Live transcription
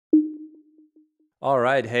All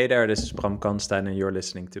right. Hey there, this is Bram Kanstein, and you're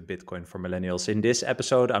listening to Bitcoin for Millennials. In this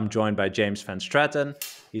episode, I'm joined by James Van Straten.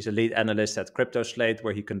 He's a lead analyst at CryptoSlate,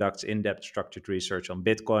 where he conducts in-depth structured research on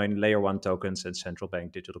Bitcoin, layer one tokens, and central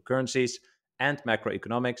bank digital currencies, and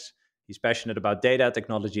macroeconomics. He's passionate about data,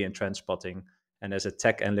 technology, and trend spotting. And as a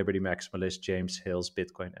tech and liberty maximalist, James hails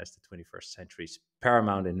Bitcoin as the 21st century's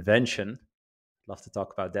paramount invention. Love to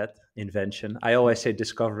talk about that, invention. I always say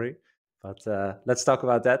discovery, but let's talk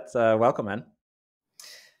about that. Welcome, man.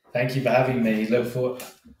 Thank you for having me.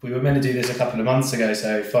 We were meant to do this a couple of months ago,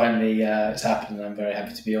 so finally it's happened, and I'm very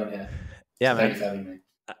happy to be on here. Yeah, So thank you man. for having me.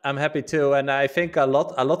 I'm happy too, and I think a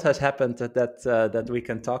lot has happened that we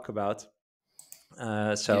can talk about.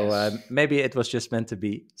 Yes. Maybe it was just meant to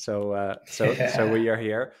be. So we are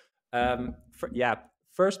here. Yeah.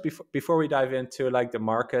 First, before we dive into like the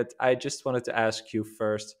market, I just wanted to ask you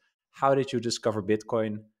first: how did you discover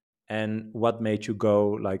Bitcoin, and what made you go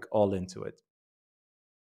like all into it?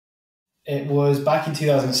 It was back in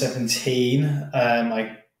 2017.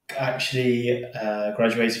 I actually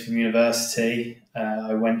graduated from university.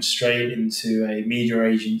 I went straight into a media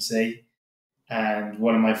agency, and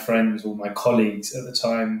one of my friends or my colleagues at the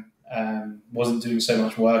time wasn't doing so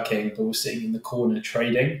much working, but was sitting in the corner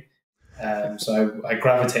trading. So I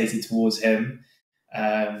gravitated towards him.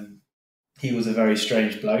 Um, he was a very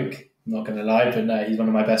strange bloke, I'm not going to lie, but no, he's one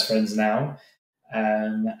of my best friends now.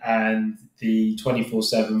 And the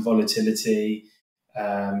 24/7 volatility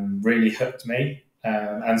really hooked me.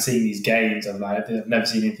 And seeing these gains, I've never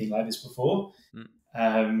seen anything like this before.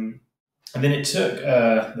 Mm. And then it took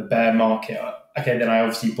the bear market. Okay, then I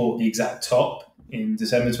obviously bought the exact top in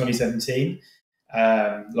December 2017.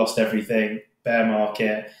 Lost everything. Bear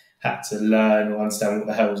market. Had to learn or understand what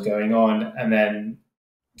the hell was going on, and then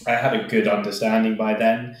I had a good understanding by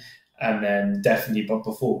then. And then definitely, but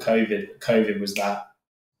before COVID was that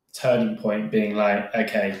turning point, being like,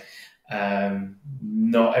 okay,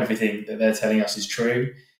 not everything that they're telling us is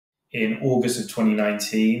true. In August of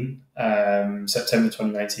 2019, September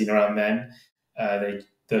 2019, around then,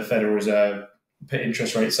 the Federal Reserve put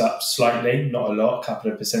interest rates up slightly, not a lot, a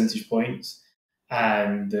couple of percentage points,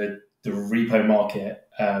 and the repo market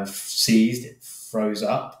seized, it froze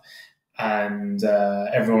up, and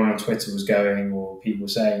everyone on Twitter was going, or people were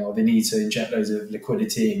saying, "Oh, they need to inject loads of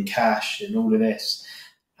liquidity and cash and all of this."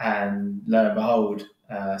 And lo and behold,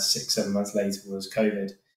 6, 7 months later was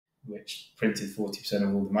COVID, which printed 40%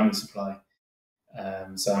 of all the money supply.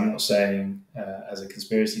 So I'm not saying as a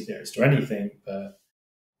conspiracy theorist or anything, but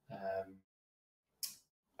um,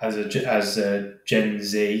 as a Gen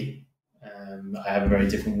Z, I have a very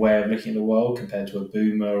different way of looking at the world compared to a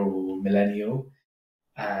boomer or millennial.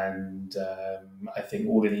 And I think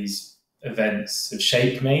all of these events have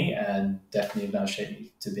shaped me, and definitely have now shaped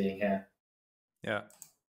me to being here. Yeah.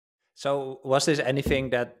 So was this anything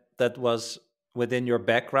that was within your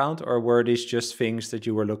background, or were these just things that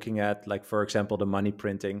you were looking at, like for example the money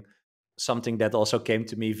printing, something that also came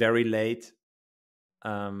to me very late,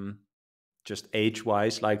 um, just age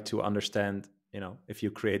wise, like to understand, if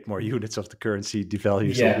you create more units of the currency,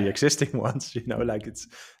 devalues all the Yeah, existing ones, like it's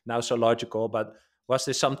now so logical. But was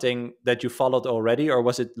this something that you followed already, or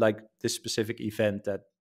was it like this specific event that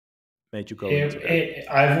made you go into that?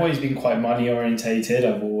 I've always been quite money orientated.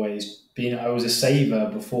 I was a saver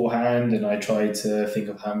beforehand, and I tried to think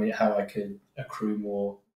of how I could accrue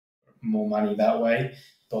more money that way.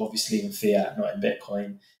 But obviously in fiat, not in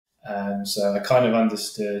Bitcoin. So I kind of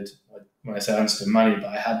understood, when I say I understood money, but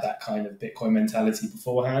I had that kind of Bitcoin mentality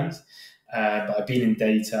beforehand. But I've been in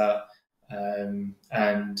data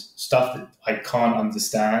and stuff that I can't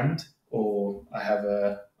understand, or I have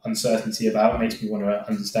a uncertainty about, makes me want to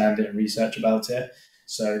understand it and research about it.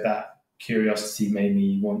 So that curiosity made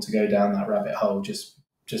me want to go down that rabbit hole, just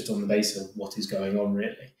on the basis of what is going on,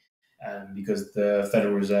 really. Because the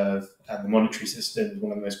Federal Reserve and the monetary system is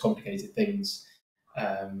one of the most complicated things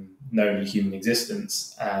known in human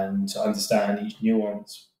existence, and to understand each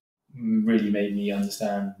nuance really made me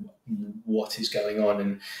understand what is going on.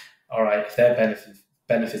 And all right, if they're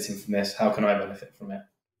benefiting from this, how can I benefit from it?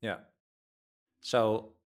 Yeah.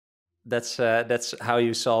 So that's how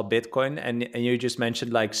you saw Bitcoin, and you just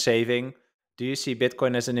mentioned like saving. Do you see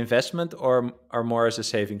Bitcoin as an investment or more as a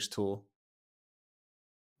savings tool?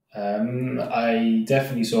 I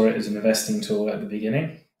definitely saw it as an investing tool at the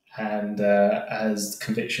beginning, and as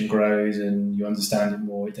conviction grows and you understand it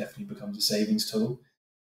more, it definitely becomes a savings tool.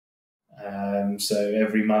 So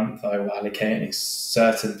every month I will allocate a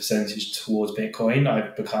certain percentage towards Bitcoin.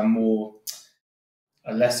 I've become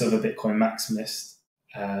less of a Bitcoin maximalist.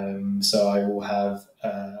 So I will have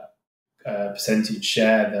a percentage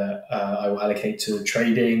share that I will allocate to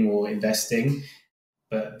trading or investing.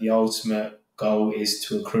 but the ultimate goal is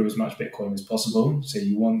to accrue as much Bitcoin as possible. So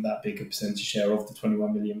you want that bigger percentage share of the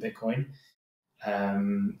 21 million Bitcoin.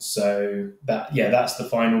 So that's the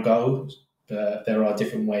final goal. But there are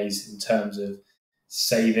different ways in terms of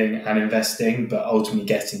saving and investing, but ultimately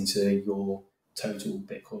getting to your total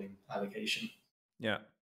Bitcoin allocation. Yeah.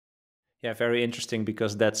 Yeah, very interesting,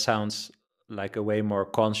 because that sounds like a way more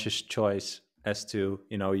conscious choice as to,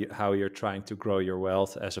 how you're trying to grow your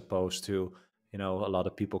wealth, as opposed to, a lot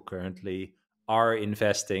of people currently are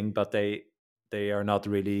investing, but they are not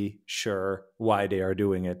really sure why they are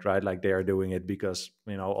doing it, right? Like they are doing it because,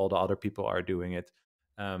 all the other people are doing it.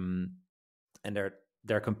 And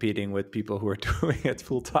they're competing with people who are doing it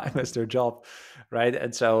full time as their job, right?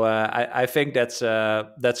 And so I think that's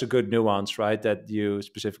a good nuance, right? That you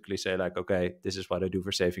specifically say like, okay, this is what I do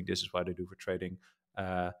for saving, this is what I do for trading.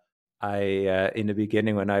 I in the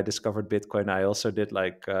beginning, when I discovered Bitcoin, I also did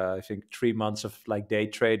like I think 3 months of like day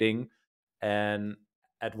trading, and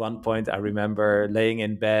at one point I remember laying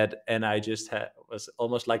in bed and I just was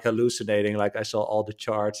almost like hallucinating, like I saw all the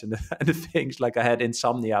charts and and the things, like I had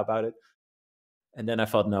insomnia about it. And then I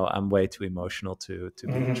thought, no, I'm way too emotional to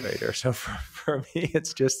be a trader. So for me,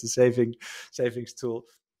 it's just a savings tool.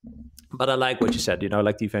 But I like what you said,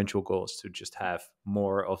 like the eventual goal is to just have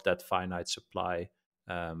more of that finite supply,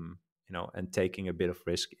 and taking a bit of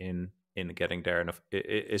risk in getting there. And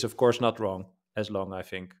it is of course not wrong, as long I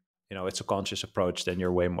think, it's a conscious approach, then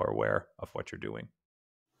you're way more aware of what you're doing.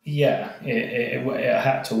 Yeah, it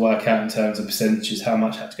had to work out in terms of percentages, how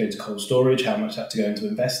much had to go to cold storage, how much had to go into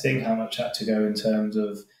investing, how much had to go in terms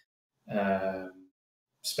of uh,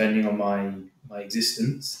 spending on my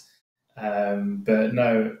existence. But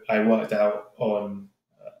no, I worked out on,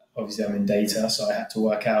 obviously I'm in data, so I had to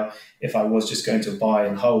work out if I was just going to buy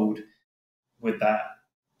and hold, would that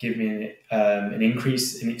give me an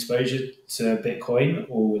increase in exposure to Bitcoin,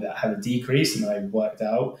 or would that have a decrease? And I worked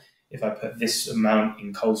out if I put this amount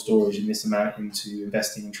in cold storage and this amount into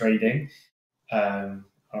investing and trading, all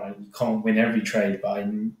right, you can't win every trade, but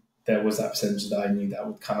there was that percentage that I knew that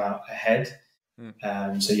would come out ahead.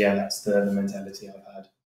 So yeah, that's the mentality I've had.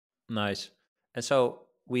 Nice. And so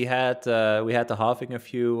we had the halving a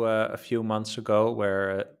few months ago,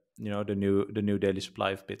 where the new daily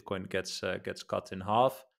supply of Bitcoin gets cut in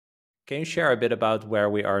half. Can you share a bit about where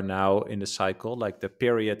we are now in the cycle? Like the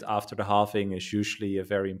period after the halving is usually a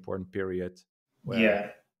very important period where Yeah,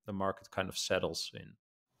 the market kind of settles in.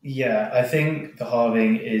 yeah, I think the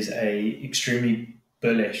halving is a extremely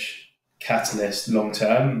bullish catalyst long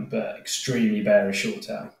term, but extremely bearish short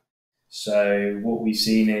term. So what we've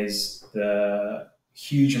seen is the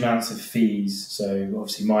huge amounts of fees. So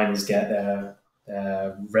obviously miners get their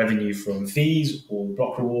revenue from fees or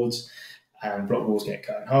block rewards, and block rewards get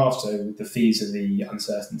cut in half. So the fees are the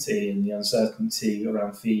uncertainty, and the uncertainty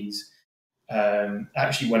around fees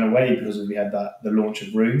actually went away because we had the launch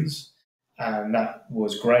of runes, and that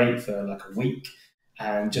was great for like a week.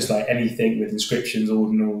 And just like anything with inscriptions,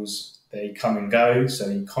 ordinals, they come and go, so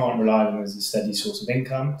you can't rely on them as a steady source of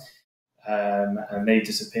income. And they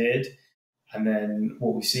disappeared. And then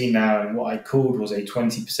what we see now, and what I called was a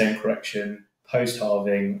 20% correction post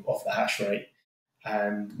halving off the hash rate.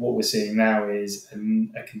 And what we're seeing now is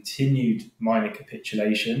a continued miner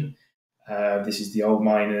capitulation. This is the old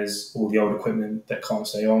miners, all the old equipment that can't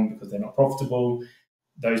stay on because they're not profitable.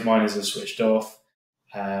 Those miners are switched off.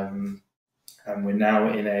 And we're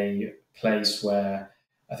now in a place where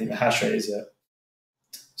I think the hash rate is at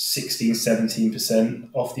 16, 17%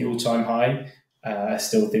 off the all-time high. I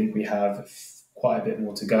still think we have quite a bit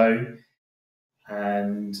more to go.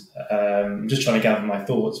 And I'm just trying to gather my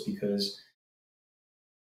thoughts, because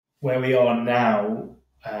where we are now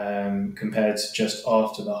compared to just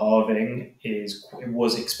after the halving it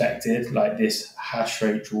was expected, like this hash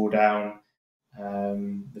rate drawdown,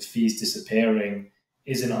 the fees disappearing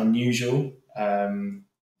isn't unusual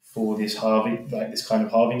for this halving, like this kind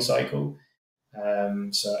of halving cycle.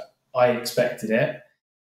 So I expected it,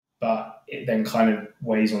 but it then kind of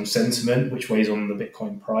weighs on sentiment, which weighs on the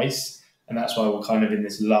Bitcoin price. And that's why we're kind of in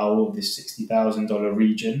this lull of this $60,000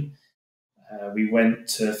 region. We went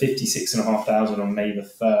to 56,500 on May the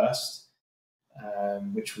 1st,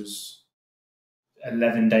 which was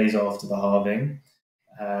 11 days after the halving.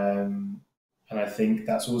 And I think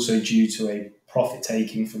that's also due to a profit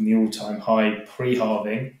taking from the all-time high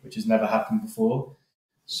pre-halving, which has never happened before.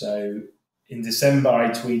 So in December,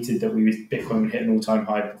 I tweeted that Bitcoin would hit an all-time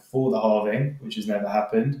high before the halving, which has never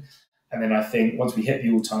happened. And then I think once we hit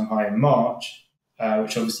the all-time high in March,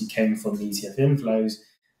 which obviously came from the ETF inflows,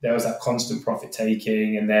 there was that constant profit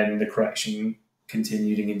taking, and then the correction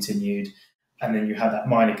continued and continued. and then you have that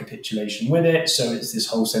minor capitulation with it. So it's this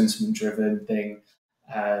whole sentiment-driven thing.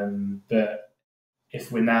 But if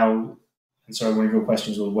we're now, and sorry, one of your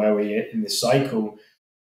questions was where we're in this cycle.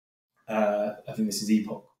 I think this is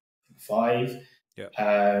epoch 5.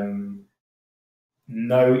 Yeah.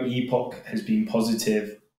 No epoch has been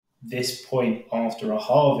positive this point after a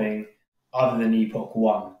halving other than epoch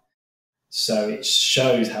 1. So it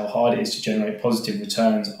shows how hard it is to generate positive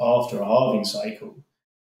returns after a halving cycle.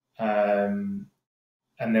 And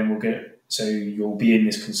then we'll get, so you'll be in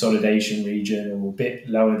this consolidation region or a bit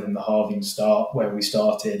lower than the halving start where we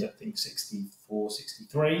started, I think 64,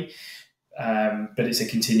 63. But it's a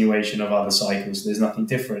continuation of other cycles. So there's nothing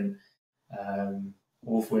different.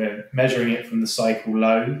 Or if we're measuring it from the cycle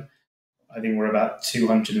low, I think we're about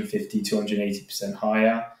 250, 280%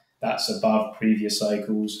 higher. That's above previous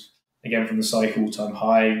cycles. Again, from the cycle time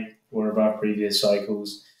high, we're above previous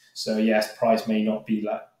cycles. So yes, price may not be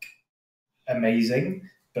like amazing,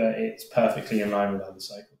 but it's perfectly in line with other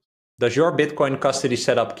cycles. Does your Bitcoin custody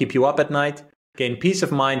setup keep you up at night? Gain peace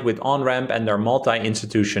of mind with OnRamp and their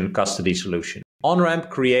multi-institution custody solution. OnRamp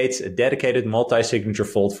creates a dedicated multi-signature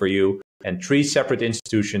vault for you, and 3 separate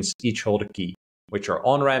institutions each hold a key, which are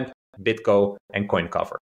OnRamp, BitGo, and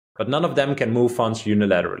CoinCover. But none of them can move funds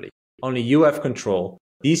unilaterally. Only you have control.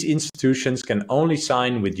 These institutions can only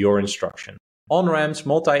sign with your instruction. OnRamp's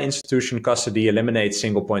multi-institution custody eliminates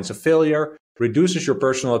single points of failure, reduces your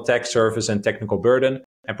personal attack surface and technical burden,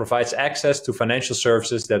 and provides access to financial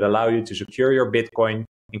services that allow you to secure your Bitcoin,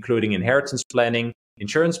 including inheritance planning,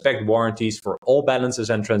 insurance-backed warranties for all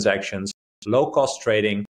balances and transactions, low-cost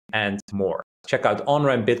trading, and more. Check out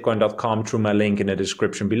onrampbitcoin.com through my link in the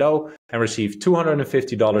description below and receive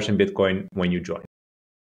 $250 in Bitcoin when you join.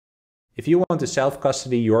 If you want to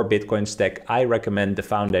self-custody your Bitcoin stack, I recommend the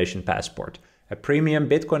Foundation Passport, a premium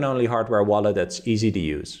Bitcoin-only hardware wallet that's easy to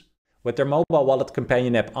use. With their mobile wallet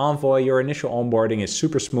companion app Envoy, your initial onboarding is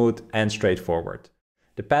super smooth and straightforward.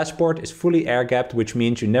 The Passport is fully air-gapped, which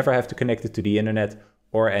means you never have to connect it to the internet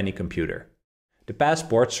or any computer. The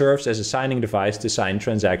Passport serves as a signing device to sign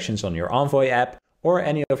transactions on your Envoy app or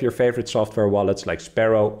any of your favorite software wallets like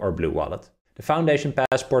Sparrow or Blue Wallet. The Foundation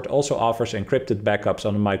Passport also offers encrypted backups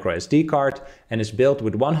on a microSD card and is built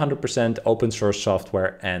with 100% open source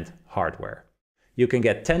software and hardware. You can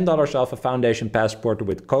get $10 off a Foundation Passport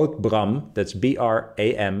with code BRAM, that's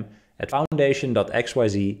BRAM, at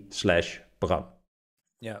foundation.xyz/BRAM.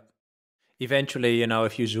 Yeah. Eventually,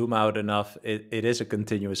 if you zoom out enough, it is a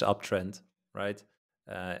continuous uptrend, right?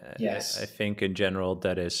 Yes. I think in general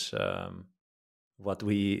that is what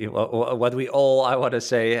we all, I want to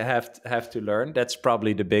say, have to learn. That's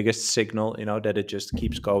probably the biggest signal, that it just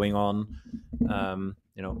keeps going on, the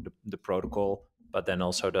protocol, but then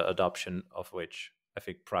also the adoption of which I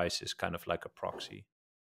think price is kind of like a proxy.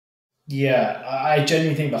 Yeah, I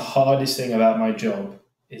genuinely think the hardest thing about my job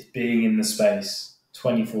is being in the space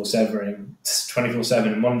 24/7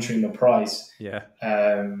 and monitoring the price. Yeah.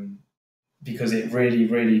 Because it really,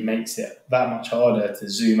 really makes it that much harder to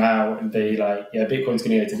zoom out and be like, yeah, Bitcoin's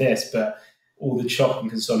going to go to this, but all the chop and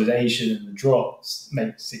consolidation and the drops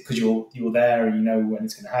makes it, because you're there and you know when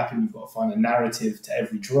it's going to happen. You've got to find a narrative to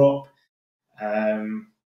every drop,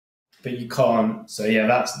 but you can't. So yeah,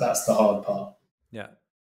 that's the hard part. Yeah.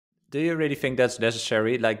 Do you really think that's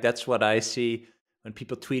necessary? Like, that's what I see when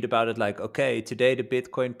people tweet about it, like, okay, today the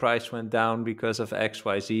Bitcoin price went down because of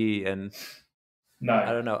XYZ, and no,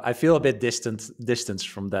 I don't know. I feel a bit distance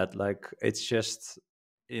from that. Like, it's just,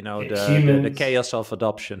 the chaos of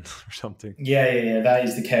adoption or something. Yeah. That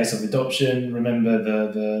is the chaos of adoption. Remember,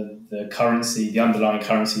 the currency, the underlying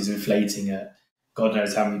currency is inflating at God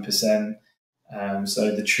knows how many percent.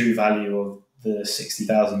 So the true value of the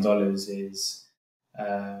 $60,000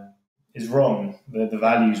 is wrong. The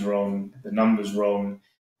value's wrong. The number's wrong.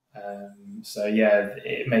 So yeah,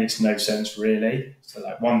 it makes no sense really. So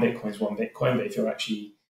like one Bitcoin is one Bitcoin, but if you're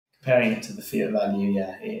actually comparing it to the fiat value,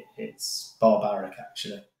 yeah, it's barbaric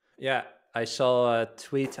actually. Yeah, I saw a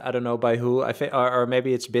tweet. I don't know by who. I think, or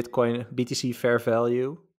maybe it's Bitcoin BTC fair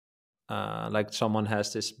value. Like someone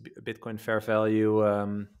has this Bitcoin fair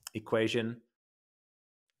value equation.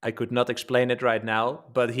 I could not explain it right now,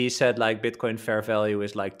 but he said like Bitcoin fair value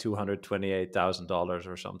is like $228,000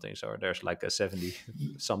 or something. So there's like a 70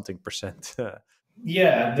 something percent.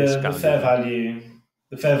 Yeah, the fair value.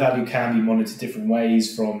 The fair value can be monitored different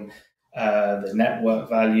ways, from the network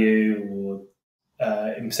value or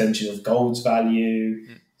in percentage of gold's value.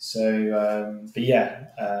 So, but yeah,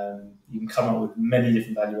 you can come up with many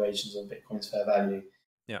different valuations on Bitcoin's fair value.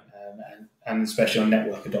 Yeah, and especially on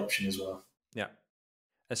network adoption as well. Yeah.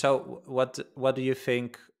 And so, what do you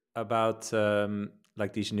think about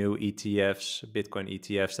like these new ETFs, Bitcoin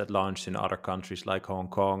ETFs that launched in other countries like Hong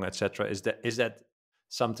Kong, etc. Is that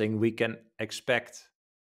something we can expect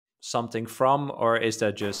something from, or is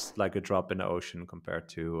that just like a drop in the ocean compared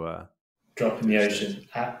to Drop in the the States?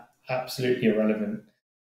 ocean. Absolutely irrelevant.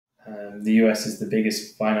 The US is the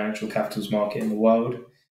biggest financial capitals market in the world.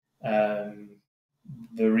 Um,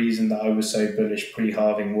 the reason that I was so bullish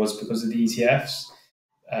pre-halving was because of the ETFs,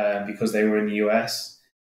 because they were in the US,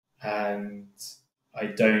 and I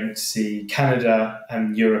don't see Canada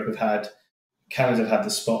have had the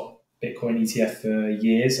spot Bitcoin ETF for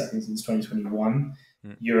years. I think since 2021.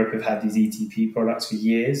 Europe have had these ETP products for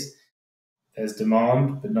years. There's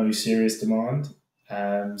demand, but no serious demand.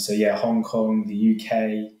 So yeah, Hong Kong, the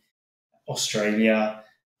UK, Australia.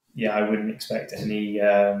 Yeah, I wouldn't expect any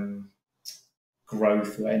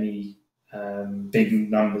growth or any big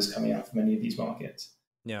numbers coming out from any of these markets.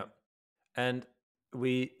 Yeah. And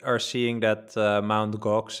we are seeing that Mt.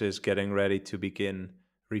 Gox is getting ready to begin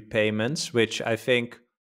repayments, which I think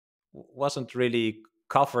wasn't really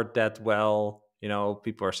covered that well. You know,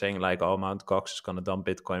 people are saying like, "Oh, Mt. Gox is going to dump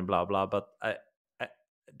Bitcoin," blah blah. But I,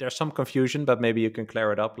 there's some confusion. But maybe you can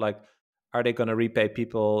clear it up. Like, are they going to repay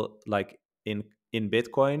people like in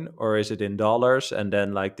Bitcoin, or is it in dollars? And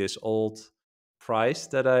then like this old price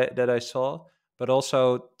that I saw. But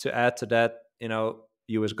also to add to that, you know,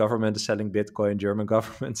 U.S. government is selling Bitcoin, German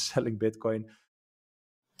government is selling Bitcoin.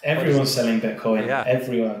 Everyone's selling Bitcoin. Yeah,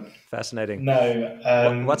 Everyone. fascinating.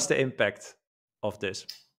 No. What's the impact of this?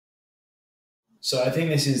 So I think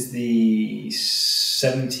this is the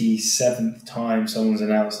 77th time someone's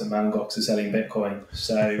announced that Mt. Gox is selling Bitcoin.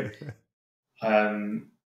 So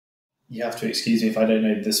you have to excuse me if I don't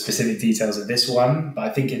know the specific details of this one, but I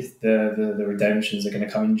think it's the redemptions are going to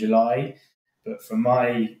come in July. But from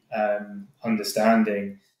my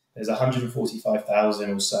understanding, there's 145,000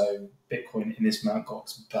 or so Bitcoin in this Mt.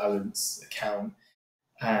 Gox balance account,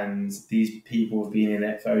 and these people have been in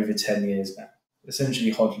it for over 10 years now,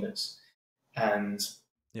 essentially hodlers. And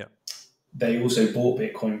yeah, they also bought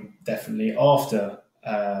Bitcoin definitely after,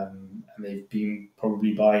 and they've been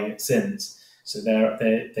probably buying it since. So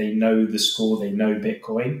they know the score, they know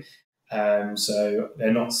Bitcoin. So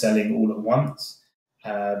they're not selling all at once.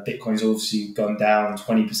 Bitcoin's obviously gone down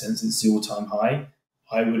 20% since the all-time high.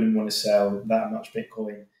 I wouldn't want to sell that much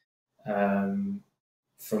Bitcoin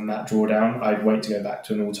from that drawdown. I'd wait to go back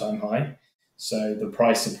to an all-time high. So the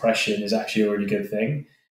price suppression is actually a really good thing.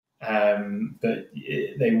 But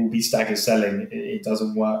they will be staggered selling. It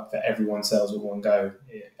doesn't work that everyone sells at one go.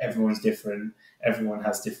 Everyone's different. Everyone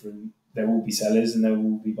has different. There will be sellers and there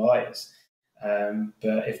will be buyers.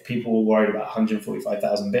 But if people were worried about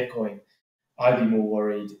 145,000 Bitcoin, I'd be more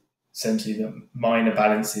worried essentially that minor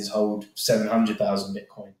balances hold 700,000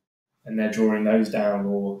 Bitcoin and they're drawing those down,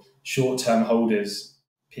 or short-term holders,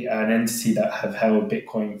 an entity that have held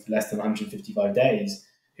Bitcoin for less than 155 days,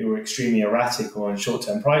 who are extremely erratic on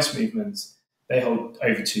short-term price movements, they hold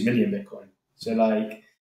over 2 million Bitcoin. So like,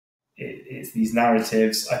 it's these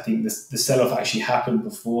narratives. I think the sell-off actually happened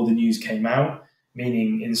before the news came out,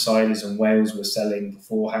 meaning insiders and whales were selling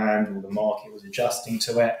beforehand, or the market was adjusting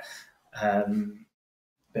to it.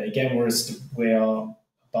 But again, we are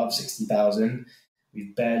above 60,000.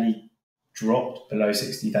 We've barely dropped below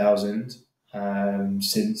 60,000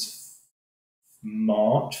 since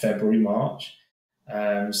February, March.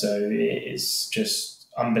 So it's just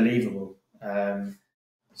unbelievable.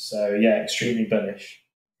 So yeah, extremely bullish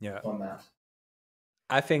on that.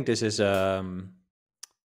 I think this is a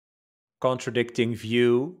contradicting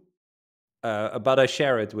view, but I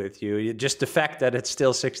share it with you. Just the fact that it's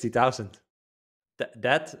still 60,000.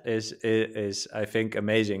 That is I think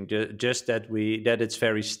amazing. Just that it's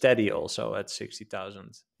very steady also at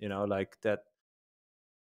 60,000. You know, like that.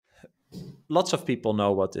 Lots of people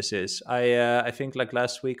know what this is. I think like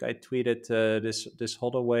last week I tweeted this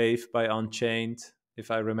hodl wave by Unchained.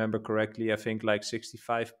 If I remember correctly, I think like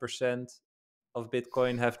 65% of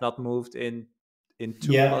Bitcoin have not moved in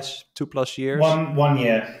two plus years. One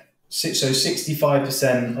year. So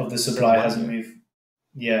 65% of the supply hasn't moved.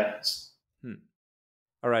 Yeah.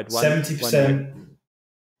 All right. 70%.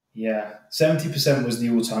 Yeah, 70% was the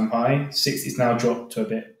all-time high. It's now dropped to a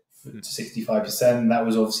bit to 65%. That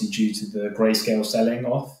was obviously due to the grayscale selling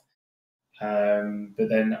off. But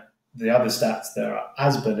then the other stats that are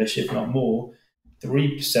as bullish, if not more,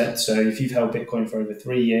 3%. So if you've held Bitcoin for over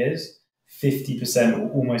 3 years, 50%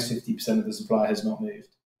 or almost 50% of the supply has not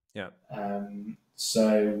moved. Yeah.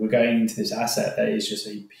 So we're going into this asset that is just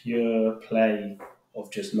a pure play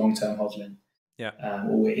of just long-term hodling. Yeah.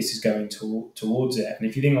 Or it is going towards it. And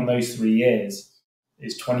if you think on those 3 years,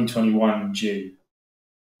 it's 2021 June.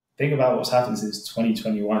 think about what's happened since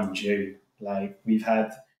 2021 June. Like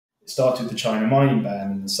it started with the China mining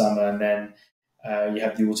ban in the summer, and then you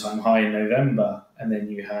had the all-time high in November, and then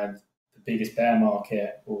you had the biggest bear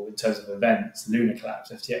market, or in terms of events, Luna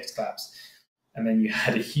collapse, FTX collapse, and then you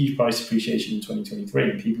had a huge price appreciation in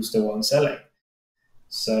 2023, and people still weren't selling.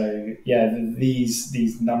 So yeah,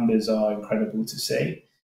 these numbers are incredible to see.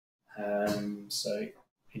 So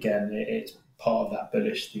again, it's part of that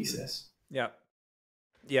bullish thesis.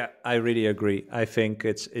 Yeah, I really agree. I think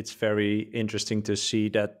it's very interesting to see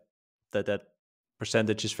that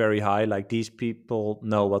percentage is very high. Like, these people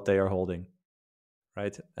know what they are holding,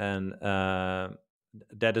 right? And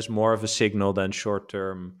that is more of a signal than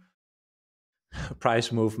short-term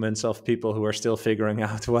price movements of people who are still figuring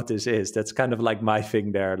out what this is. That's kind of like my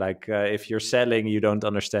thing there. Like, if you're selling, you don't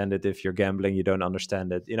understand it. If you're gambling, you don't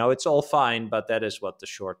understand it. It's all fine, but that is what the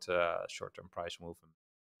short-term price movement,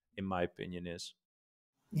 in my opinion, is.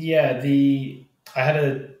 Yeah,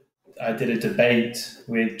 I did a debate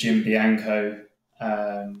with Jim Bianco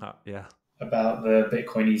Yeah. about the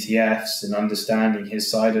Bitcoin ETFs and understanding his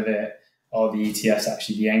side of it. Are the ETFs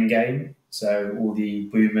actually the end game? So all the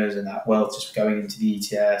boomers and that wealth just going into the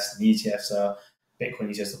ETFs, and the Bitcoin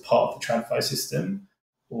ETFs are part of the TradFi system,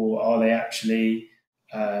 or are they actually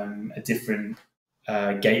a different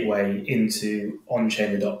gateway into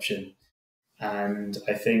on-chain adoption? And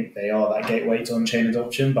I think they are that gateway to on-chain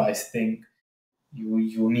adoption, but I think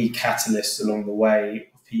you'll need catalysts along the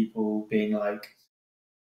way of people being like,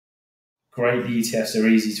 great, the ETFs are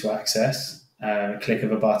easy to access. Click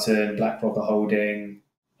of a button, BlackRock are holding,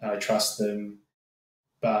 I trust them.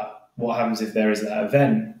 But what happens if there is that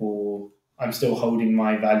event, or I'm still holding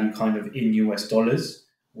my value kind of in US dollars,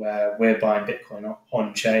 where we're buying Bitcoin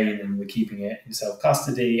on chain and we're keeping it in self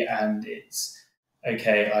custody, and it's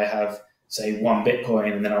okay, I have, say, one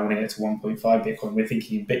Bitcoin and then I want to get to 1.5 Bitcoin. We're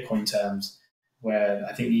thinking in Bitcoin terms, where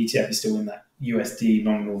I think the ETF is still in that USD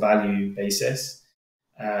nominal value basis.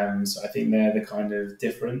 So I think they're the kind of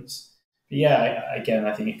difference. But yeah, again,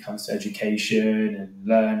 I think it comes to education and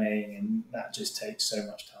learning, and that just takes so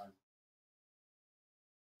much time.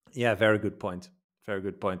 Yeah, very good point. Very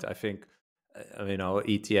good point. I think,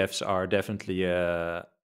 ETFs are definitely a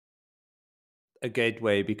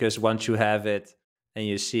gateway, because once you have it and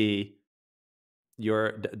you see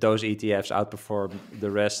those ETFs outperform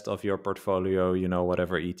the rest of your portfolio,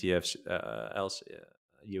 whatever ETFs else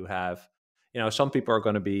you have, some people are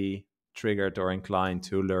going to be triggered or inclined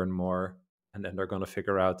to learn more, and then they're going to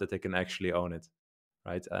figure out that they can actually own it,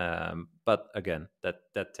 right? But again, that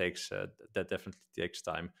definitely takes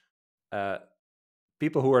time.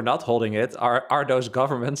 People who are not holding it are those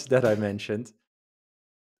governments that I mentioned.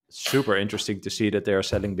 Super interesting to see that they are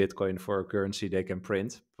selling Bitcoin for a currency they can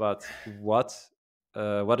print. But what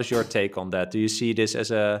is your take on that? Do you see this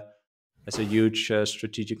as a huge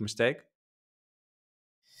strategic mistake?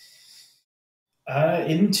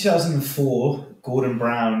 In 2004, Gordon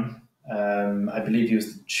Brown, I believe he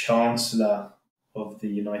was the Chancellor of the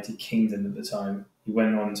United Kingdom at the time. He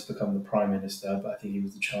went on to become the Prime Minister, but I think he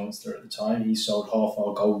was the Chancellor at the time. He sold half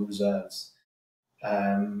our gold reserves.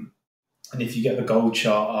 And if you get the gold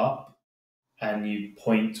chart up and you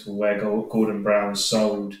point to where Gordon Brown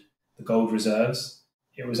sold the gold reserves,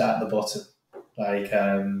 it was at the bottom. Like,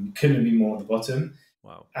 couldn't be more at the bottom.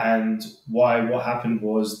 Wow. And what happened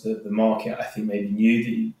was that the market, I think, maybe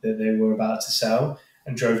knew that they were about to sell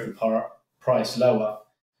and drove the price lower.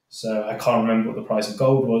 So I can't remember what the price of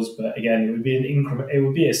gold was, but again, it would be an increment. It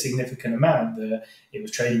would be a significant amount that it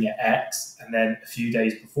was trading at X, and then a few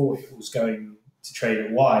days before it was going to trade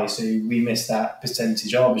at Y. So we missed that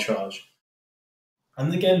percentage arbitrage.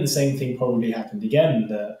 And again, the same thing probably happened again.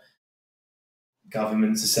 The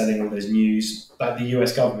governments are selling all those news, but the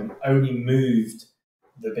US government only moved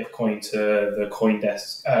the Bitcoin to the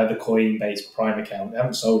CoinDesk, the Coinbase Prime account. They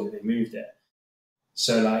haven't sold it; they moved it.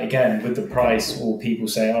 So, like, again, with the price, or people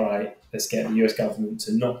say, "All right, let's get the US government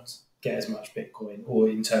to not get as much Bitcoin, or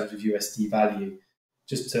in terms of USD value,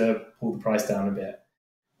 just to pull the price down a bit."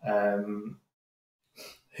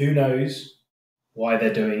 Who knows why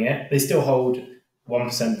they're doing it? They still hold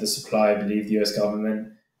 1% of the supply, I believe. The US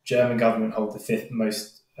government, German government hold the fifth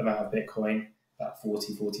most amount of Bitcoin, about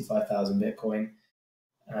 45,000 Bitcoin.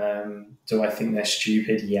 Do I think they're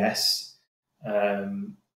stupid? Yes.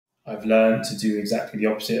 I've learned to do exactly the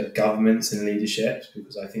opposite of governments and leaderships,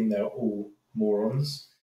 because I think they're all morons.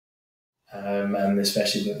 And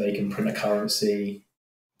especially that they can print a currency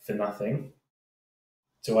for nothing.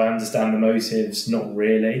 Do I understand the motives? Not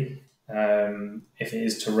really. If it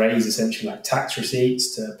is to raise essentially like tax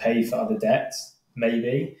receipts to pay for other debts,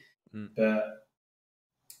 maybe. But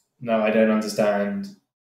no, I don't understand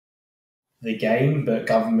the game, but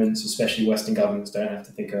governments, especially Western governments, don't have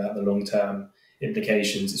to think about the long-term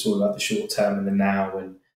implications. It's all about the short term and the now,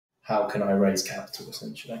 and how can I raise capital,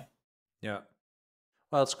 essentially. Yeah.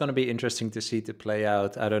 Well, it's going to be interesting to see to play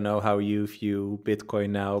out. I don't know how you view Bitcoin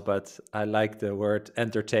now, but I like the word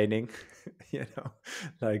entertaining.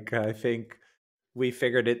 Like I think we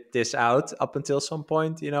figured this out up until some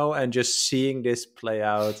point, and just seeing this play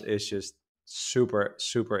out is just super,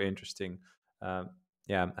 super interesting. Um,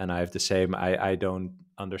 yeah, and I have the same. I don't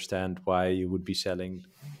understand why you would be selling,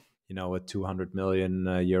 a 200 million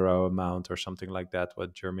euro amount or something like that,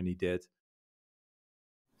 what Germany did.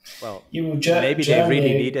 Well, maybe they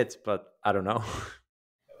really need it, but I don't know.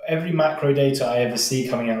 Every macro data I ever see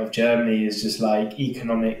coming out of Germany is just like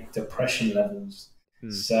economic depression levels.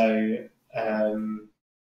 So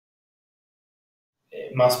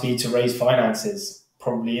it must be to raise finances.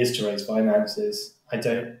 Probably is to raise finances. I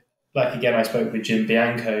don't like. Again, I spoke with Jim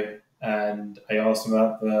Bianco and I asked him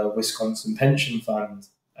about the Wisconsin pension fund.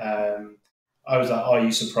 I was like, "Are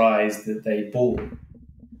you surprised that they bought?"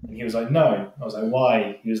 And he was like, "No." I was like,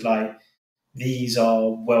 "Why?" He was like, "These are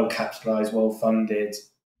well capitalized, well funded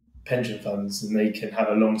pension funds, and they can have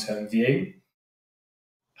a long term view."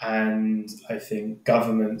 And I think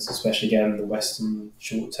governments, especially again the Western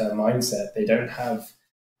short term mindset, they don't have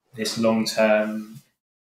this long term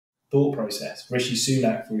thought process. Rishi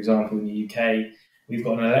Sunak, for example, in the UK, we've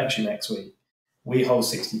got an election next week. We hold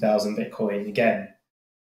 60,000 Bitcoin again.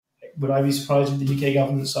 Would I be surprised if the UK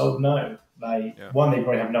government sold? No. One, they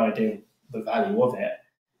probably have no idea the value of it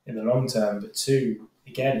in the long term, but two,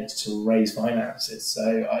 again, it's to raise finances.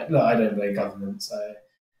 So I don't blame governments.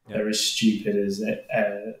 They're as stupid as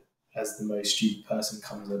the most stupid person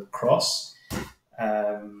comes across.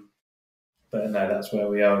 But no, that's where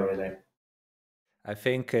we are really. I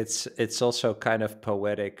think it's also kind of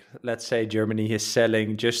poetic. Let's say Germany is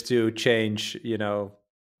selling just to change,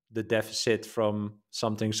 the deficit from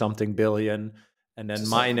something billion, and then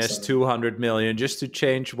minus 200 million, just to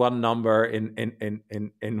change one number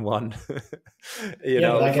in one.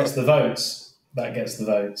 That gets the votes. That gets the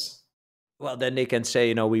votes. Well, then they can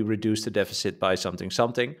say, we reduce the deficit by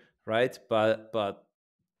something, right? But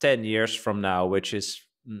 10 years from now, which is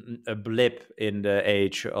a blip in the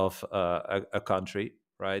age of a country,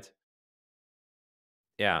 right?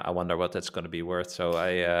 Yeah, I wonder what that's going to be worth. So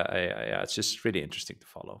it's just really interesting to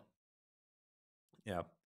follow. Yeah.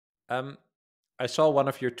 I saw one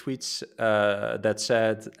of your tweets that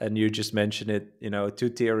said, and you just mentioned it, two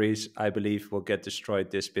theories I believe will get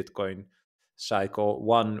destroyed this Bitcoin cycle.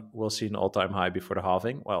 One, we'll see an all-time high before the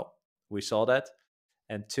halving. Well, we saw that.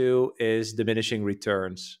 And two is diminishing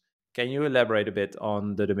returns. Can you elaborate a bit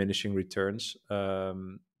on the diminishing returns?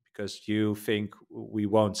 Because you think we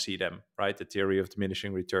won't see them, right? The theory of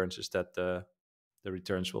diminishing returns is that the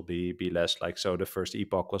returns will be less. Like, so the first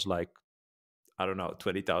epoch was like, I don't know,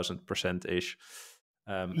 20,000% ish.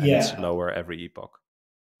 And it's lower every epoch.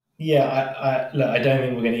 Yeah, I don't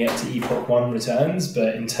think we're going to get to epoch one returns,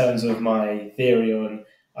 but in terms of my theory on,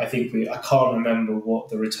 I can't remember what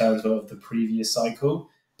the returns were of the previous cycle,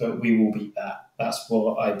 but we will beat that. That's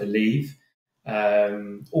what I believe.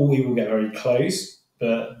 Or we will get very close,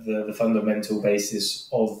 but the fundamental basis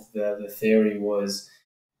of the theory was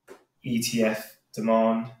ETF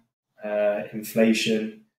demand,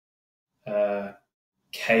 inflation,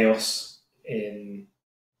 chaos in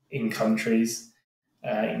countries,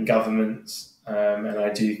 in governments, and I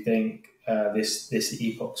do think this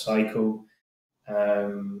epoch cycle.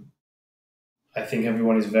 I think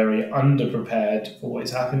everyone is very underprepared for what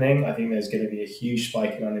is happening. I think there's going to be a huge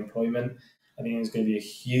spike in unemployment. I think there's going to be a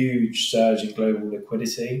huge surge in global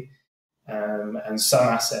liquidity, and some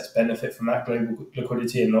assets benefit from that global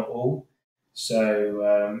liquidity and not all.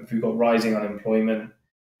 So if we've got rising unemployment,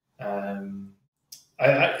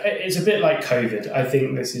 it's a bit like COVID. I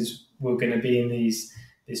think we're going to be in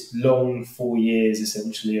this long 4 years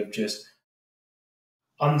essentially of just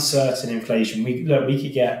uncertain inflation. We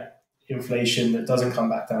could get inflation that doesn't come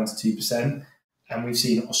back down to 2%, and we've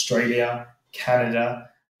seen Australia, Canada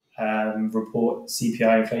report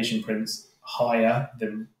CPI inflation prints higher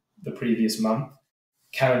than the previous month.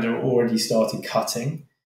 Canada already started cutting,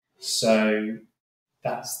 so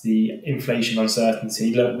that's the inflation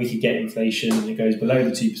uncertainty. Look, we could get inflation and it goes below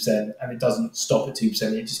the 2%, and it doesn't stop at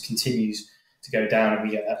 2%. It just continues to go down, and we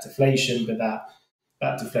get that deflation. But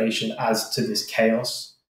that deflation adds to this chaos.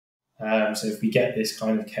 So if we get this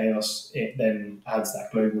kind of chaos, it then adds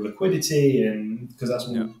that global liquidity, and because that's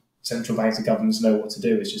what central banks and governments know what to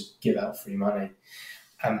do, is just give out free money.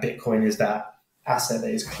 And Bitcoin is that asset that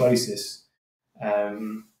is closest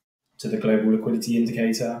to the global liquidity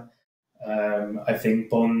indicator. I think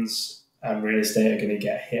bonds and real estate are going to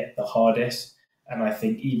get hit the hardest. And I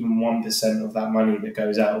think even 1% of that money that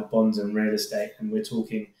goes out of bonds and real estate, and we're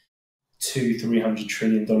talking $200-300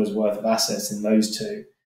 trillion worth of assets in those two,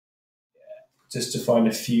 just to find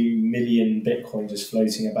a few million Bitcoin just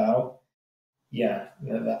floating about, yeah,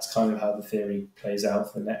 that's kind of how the theory plays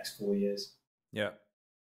out for the next 4 years. Yeah.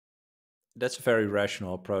 That's a very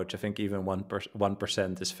rational approach. I think even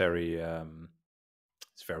 1% is very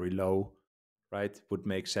it's very low, right? Would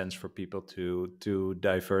make sense for people to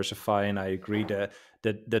diversify. And I agree that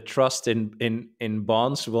the trust in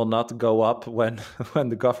bonds will not go up when when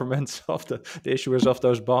the governments of the issuers of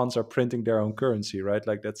those bonds are printing their own currency, right?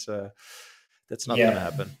 Like that's not going to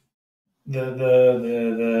happen.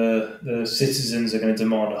 The citizens are going to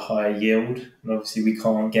demand a higher yield, and obviously we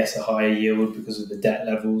can't get a higher yield because of the debt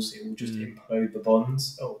levels. It will just implode the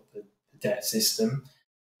bonds or the debt system.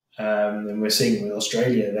 And we're seeing with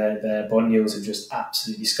Australia, their bond yields have just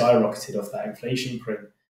absolutely skyrocketed off that inflation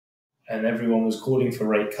print, and everyone was calling for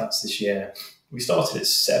rate cuts this year. We started at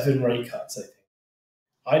 7 rate cuts, I think.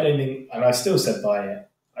 I don't think, and I still said buy it.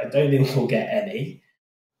 I don't think we'll get any.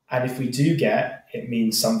 And if we do get, it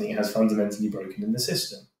means something has fundamentally broken in the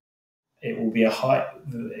system. It will be a higher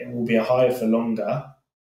for longer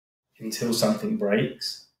until something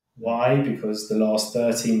breaks. Why? Because the last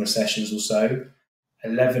 13 recessions or so,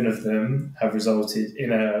 11 of them have resulted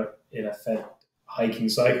in a Fed hiking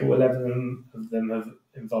cycle. 11 of them have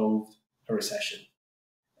involved a recession.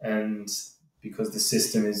 And because the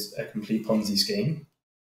system is a complete Ponzi scheme,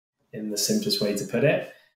 in the simplest way to put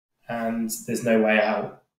it, and there's no way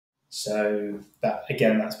out. So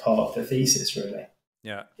that's part of the thesis, really.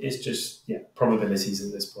 Yeah. It's just, probabilities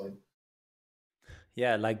at this point.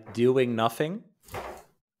 Yeah, like doing nothing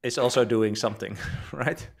is also doing something,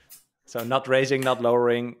 right? So not raising, not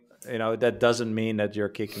lowering, that doesn't mean that you're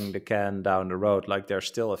kicking the can down the road. Like there's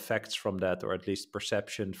still effects from that, or at least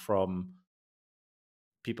perception from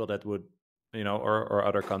people that would, or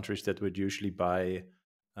other countries that would usually buy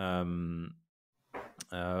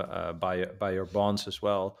your bonds as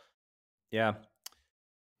well. Yeah.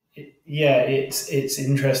 It's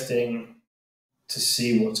interesting to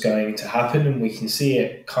see what's going to happen, and we can see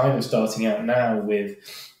it kind of starting out now with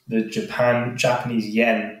the Japanese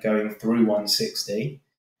yen going through 160.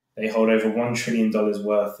 They hold over $1 trillion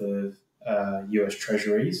worth of US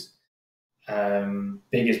treasuries.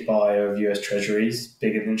 Biggest buyer of US treasuries,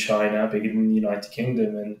 bigger than China, bigger than the United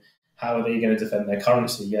Kingdom. And how are they going to defend their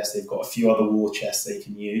currency? Yes, they've got a few other war chests they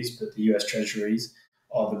can use, but the US treasuries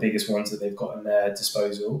are the biggest ones that they've got in their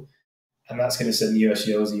disposal. And that's going to send the US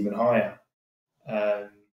yields even higher.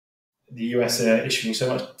 The US are issuing so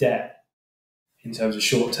much debt in terms of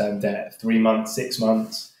short-term debt, 3 months, 6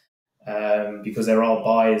 months, because there are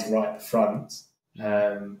buyers right at the front,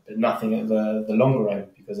 but nothing at the longer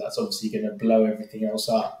end, because that's obviously going to blow everything else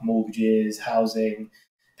up: mortgages, housing,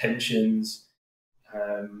 pensions.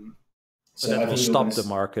 So that will stop the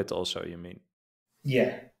market also, you mean?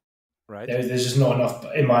 Yeah. Right. There's just not enough,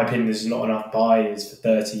 in my opinion, there's not enough buyers for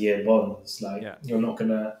 30-year bonds. You're not going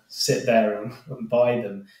to sit there and buy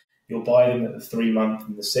them. You'll buy them at the 3 month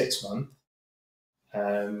and the 6 month.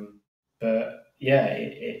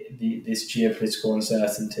 This geopolitical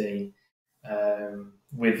uncertainty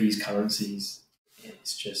with these currencies,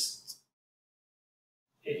 it's just,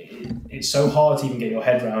 it's so hard to even get your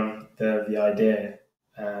head around the idea.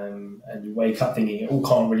 And you wake up thinking it all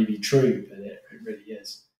can't really be true, but it really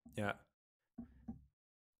is. Yeah.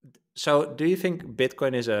 So, do you think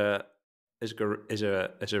Bitcoin is a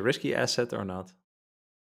risky asset or not?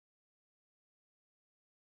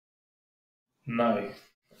 No.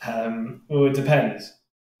 Well, it depends.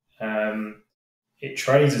 It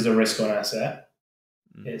trades as a risk-on asset.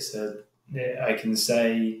 I can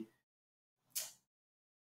say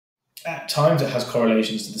at times it has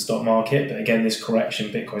correlations to the stock market, but again, this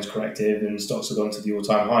correction, Bitcoin's corrected and stocks have gone to the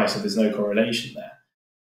all-time high, so there's no correlation there.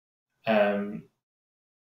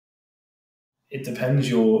 It depends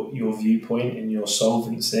your viewpoint and your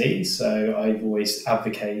solvency. So I've always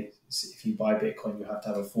advocated, if you buy Bitcoin, you have to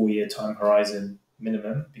have a 4-year time horizon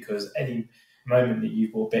minimum, because any moment that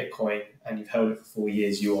you've bought Bitcoin and you've held it for 4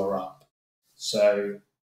 years, you are up. So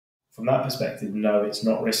from that perspective, no, it's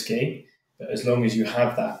not risky. But as long as you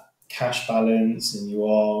have that cash balance and you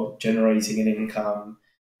are generating an income,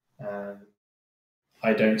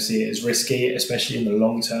 I don't see it as risky, especially in the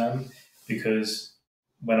long term, because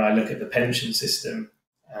when I look at the pension system,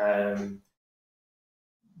 I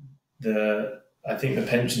think the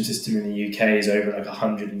pension system in the UK is over like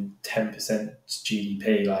 110%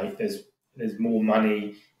 GDP. Like there's more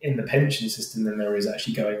money in the pension system than there is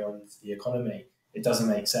actually going on for the economy. It doesn't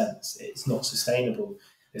make sense. It's not sustainable.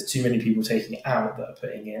 There's too many people taking it out that are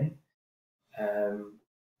putting in.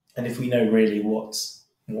 And if we know really what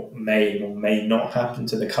may or may not happen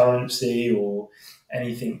to the currency or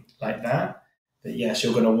anything like that, that yes,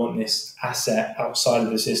 you're going to want this asset outside of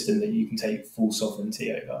the system that you can take full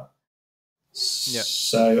sovereignty over. Yeah.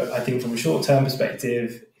 So I think from a short-term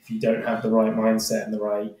perspective, if you don't have the right mindset and the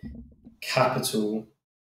right capital,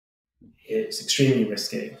 it's extremely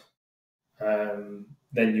risky.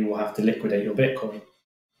 Then you will have to liquidate your Bitcoin.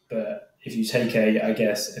 But if you take a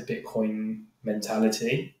Bitcoin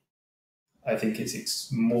mentality, I think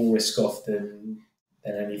it's more risk off than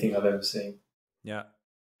anything I've ever seen. Yeah.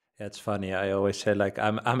 It's funny. I always say like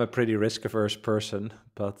I'm a pretty risk averse person,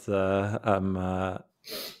 but I'm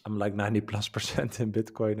like 90+% in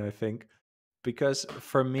Bitcoin, I think, because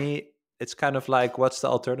for me it's kind of like, what's the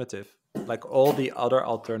alternative? Like all the other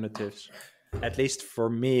alternatives, at least for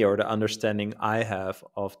me, or the understanding I have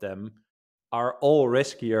of them, are all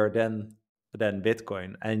riskier than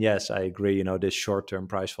Bitcoin. And yes, I agree. You know, this short-term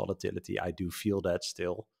price volatility, I do feel that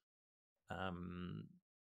still.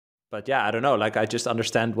 But yeah, I don't know. Like I just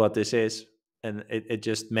understand what this is, and it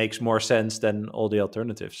just makes more sense than all the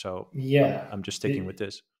alternatives. So yeah, I'm just sticking with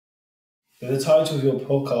this. The title of your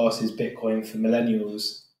podcast is Bitcoin for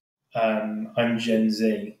Millennials. I'm Gen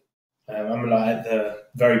Z. I'm like at the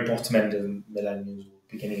very bottom end of millennials,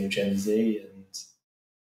 beginning of Gen Z, and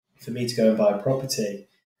for me to go and buy a property,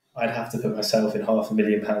 I'd have to put myself in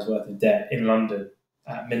 £500,000 worth of debt in London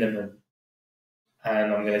at minimum.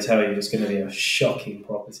 And I'm going to tell you, it's going to be a shocking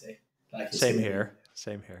property. Like Same here.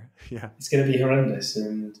 Yeah, it's going to be horrendous,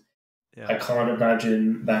 and I can't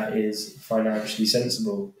imagine that is financially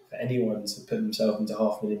sensible for anyone to put themselves into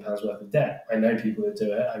 £500,000 worth of debt. I know people that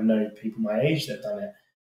do it. I know people my age that have done it,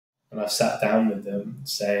 and I've sat down with them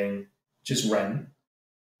saying, just rent,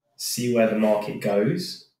 see where the market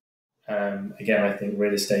goes. Again, I think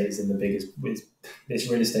real estate is in the biggest. This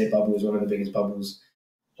real estate bubble is one of the biggest bubbles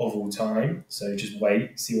of all time. So just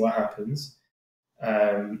wait, see what happens,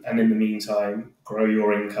 and in the meantime, grow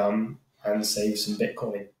your income and save some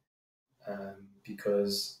Bitcoin,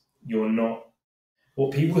 because you're not.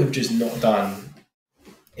 What people have just not done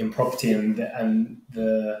in property, and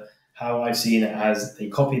the how I've seen it as they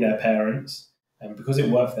copy their parents, and because it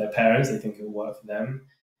worked for their parents, they think it will work for them.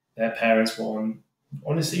 Their parents were on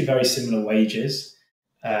honestly very similar wages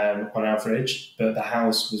on average, but the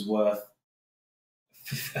house was worth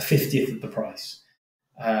a 50th of the price.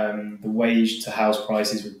 The wage to house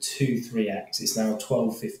prices were 2-3x. It's now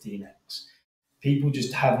 12-15x. People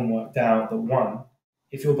just haven't worked out that, one,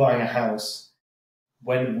 if you're buying a house,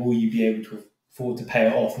 when will you be able to afford to pay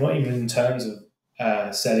it off? Not even in terms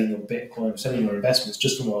of selling your Bitcoin, selling your investments,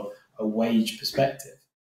 just from a wage perspective.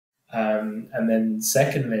 And then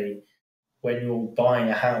secondly, when you're buying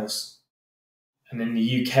a house, and in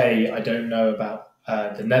the UK, I don't know about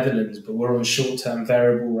the Netherlands, but we're on short-term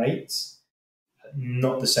variable rates,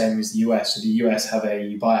 not the same as the US. So the US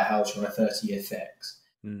you buy a house, you're on a 30-year fix.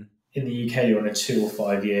 In the UK, you're on a 2 or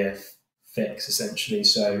 5 year fix, essentially.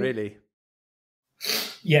 So really?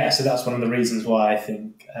 Yeah, so that's one of the reasons why I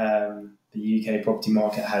think the UK property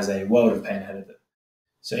market has a world of pain ahead of it.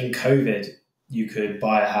 So in COVID, you could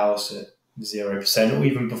buy a house at 0%, or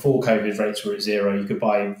even before COVID, rates were at 0. You could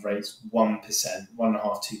buy rates 1%, 1.5%,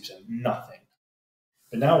 2%, nothing.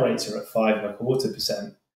 But now rates are at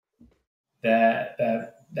 5.25%.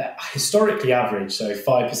 They're historically average, so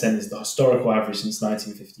 5% is the historical average since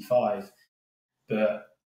 1955. But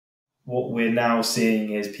what we're now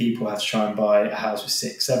seeing is people have to try and buy a house with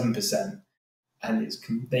 6-7%, and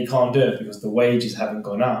they can't do it because the wages haven't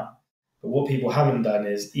gone up. But what people haven't done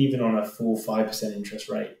is, even on a 4-5% interest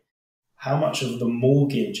rate, how much of the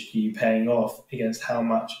mortgage are you paying off against how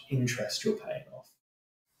much interest you're paying off?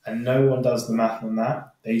 And no one does the math on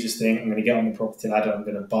that. They just think, I'm going to get on the property ladder, I'm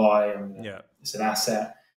going to buy, it's an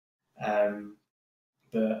asset.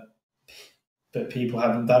 But people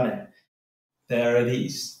haven't done it. There are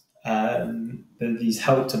these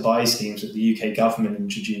help to buy schemes that the UK government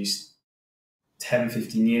introduced 10,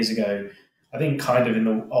 15 years ago, I think kind of in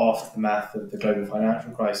the aftermath of the global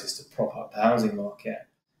financial crisis, to prop up the housing market.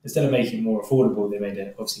 Instead of making it more affordable, they made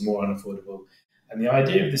it obviously more unaffordable. And the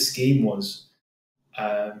idea of the scheme was,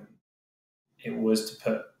 it was to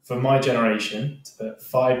put, for my generation, to put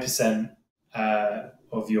 5%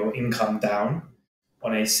 of your income down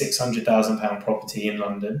on a £600,000 property in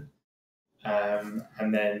London.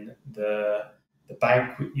 And then the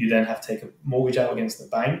bank, you then have to take a mortgage out against the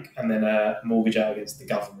bank, and then a mortgage out against the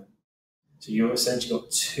government. So you've essentially got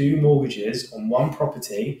 2 mortgages on one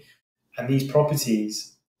property, and these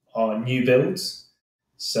properties are new builds.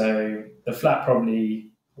 So the flat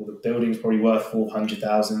probably or the building's probably worth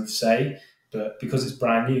 400,000, say, but because it's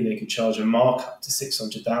brand new, they could charge a markup to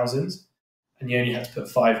 600,000, and you only had to put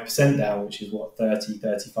 5% down, which is what,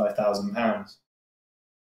 35,000 pounds.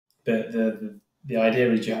 But the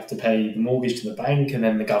idea is you have to pay the mortgage to the bank and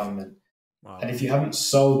then the government. Wow. And if you haven't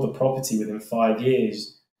sold the property within 5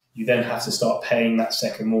 years, you then have to start paying that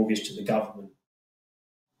second mortgage to the government.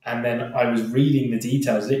 And then I was reading the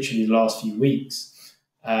details literally the last few weeks.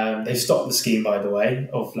 They've stopped the scheme, by the way,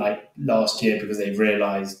 of like last year because they've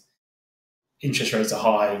realised interest rates are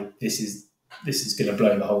high. This is going to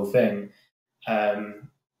blow the whole thing. I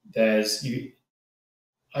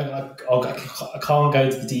can't go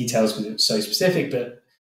into the details because it's so specific, but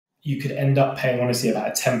you could end up paying honestly about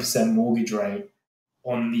a 10% mortgage rate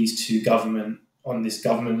on this government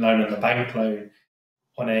loan and the bank loan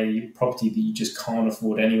on a property that you just can't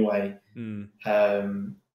afford anyway.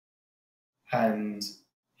 And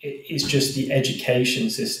it's just the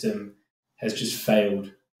education system has just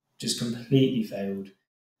failed, just completely failed.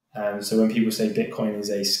 So when people say Bitcoin is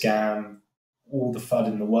a scam, all the FUD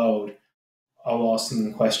in the world, I'll ask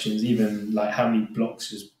them questions, even like how many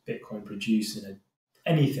blocks does Bitcoin produce in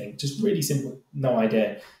anything, just really simple, no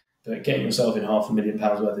idea. But getting yourself in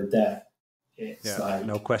 £500,000 worth of debt, it's like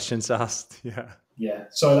no questions asked. Yeah.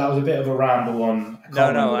 So that was a bit of a ramble on. I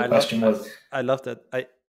can't remember what the question was. I love that.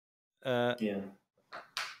 Yeah.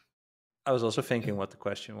 I was also thinking what the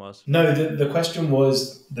question was. No, the question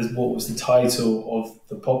was what was the title of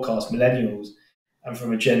the podcast, Millennials, and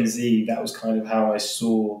from a Gen Z, that was kind of how I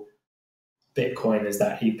saw Bitcoin as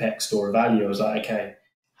that apex store of value. I was like, okay,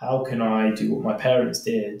 how can I do what my parents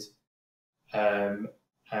did, and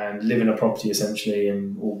live in a property essentially,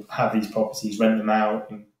 or have these properties, rent them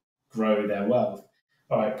out, and grow their wealth.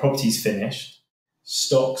 All right, property's finished.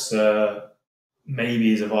 Stocks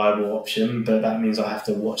maybe is a viable option, but that means I have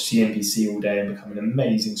to watch CNBC all day and become an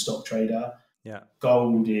amazing stock trader. Yeah.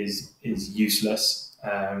 Gold is useless,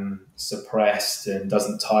 suppressed, and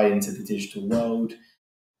doesn't tie into the digital world.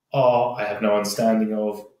 Art, I have no understanding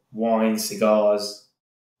of. Wine, cigars,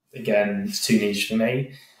 again, it's too niche for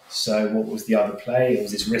me. So what was the other play? It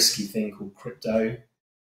was this risky thing called crypto.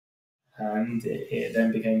 And it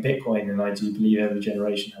then became Bitcoin. And I do believe every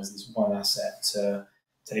generation has this one asset to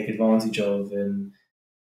take advantage of. And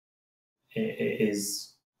it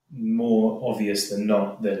is more obvious than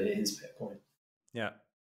not that it is Bitcoin. Yeah.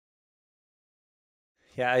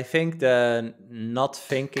 Yeah, I think the not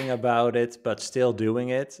thinking about it, but still doing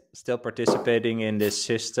it, still participating in this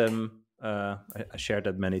system. I shared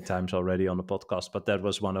that many times already on the podcast, but that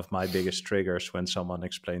was one of my biggest triggers when someone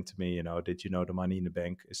explained to me, did you know the money in the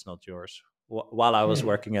bank is not yours? While I was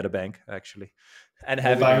working at a bank, actually, and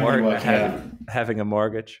having a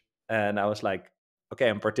mortgage. And I was like, okay,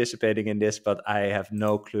 I'm participating in this, but I have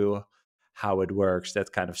no clue how it works.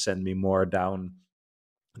 That kind of sent me more down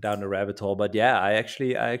the rabbit hole. But yeah, I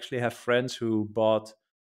actually have friends who bought a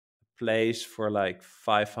place for like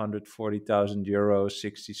 540,000 euros,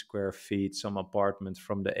 60 square feet, some apartment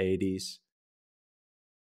from the 80s,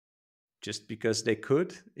 just because they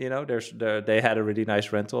could. They had a really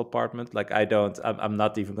nice rental apartment. Like I'm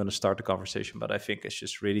not even going to start the conversation, but I think it's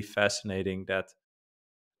just really fascinating that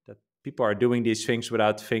people are doing these things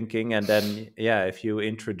without thinking. And then, if you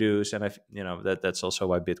introduce, and that's also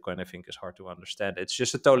why Bitcoin, I think, is hard to understand. It's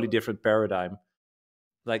just a totally different paradigm.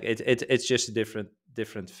 Like it's just a different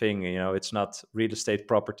thing. It's not real estate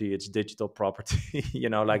property, it's digital property.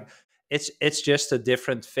 Like it's just a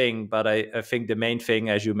different thing. But I think the main thing,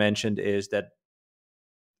 as you mentioned, is that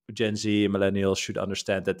Gen Z and millennials should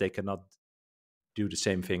understand that they cannot do the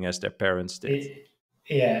same thing as their parents did.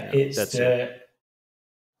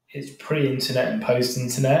 It's pre-internet and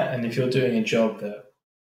post-internet, and if you're doing a job that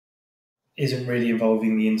isn't really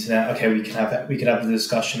involving the internet, okay, we could have the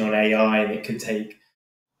discussion on AI, and it could take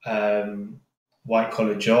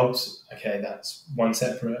white-collar jobs. Okay, that's one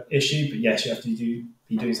separate issue. But yes, you have to be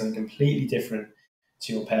doing something completely different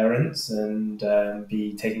to your parents, and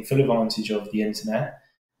be taking full advantage of the internet,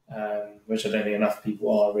 which I don't think enough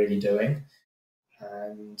people are really doing.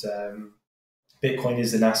 And Bitcoin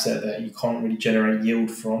is an asset that you can't really generate yield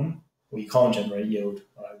from, or you can't generate yield.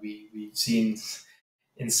 Right? We've seen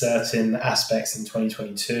in certain aspects in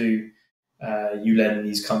 2022, you lend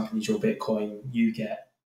these companies your Bitcoin, you get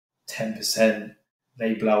 10%,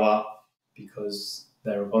 they blow up because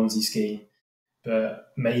they're a Ponzi scheme.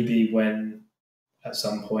 But maybe when at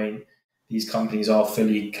some point these companies are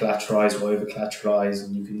fully collateralized or over collateralized,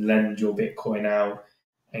 and you can lend your Bitcoin out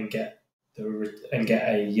and get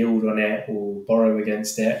a yield on it or borrow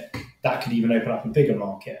against it, that could even open up a bigger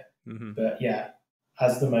market. Mm-hmm. But yeah,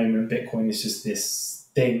 as the moment, Bitcoin is just this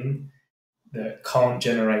thing that can't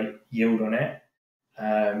generate yield on it,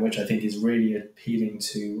 which I think is really appealing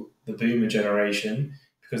to the boomer generation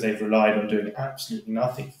because they've relied on doing absolutely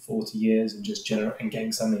nothing for 40 years and just and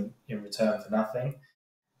getting something in return for nothing.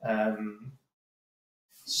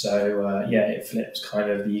 Yeah, it flips kind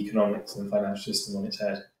of the economics and financial system on its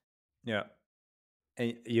head. Yeah.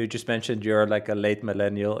 And you just mentioned you're like a late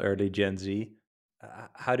millennial, early Gen Z.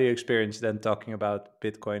 How do you experience then talking about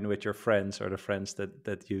Bitcoin with your friends or the friends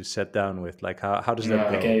that you sat down with? Like, how does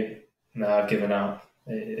that go? I've given up.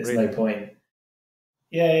 It's no Really? point.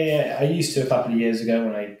 Yeah. I used to a couple of years ago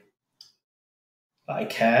when I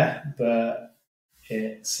care, but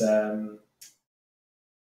it's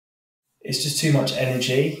just too much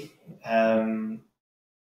energy. And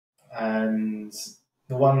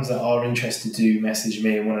the ones that are interested do message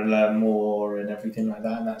me and want to learn more and everything like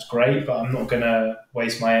that, and that's great. But I'm not going to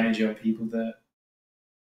waste my energy on people that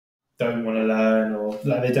don't want to learn or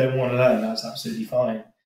like they don't want to learn. That's absolutely fine,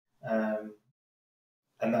 and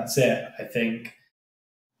that's it. I think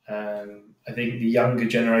the younger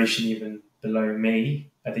generation, even below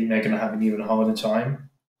me, I think they're going to have an even harder time.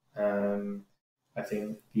 I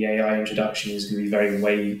think the AI introduction is going to be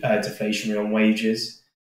very deflationary on wages.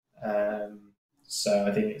 So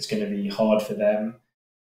I think it's going to be hard for them.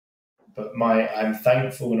 But I'm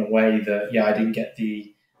thankful in a way that I didn't get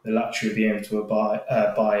the luxury of being able to buy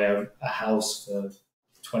a house for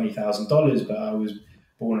 $20,000, but I was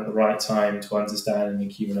born at the right time to understand and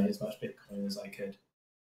accumulate as much Bitcoin as I could.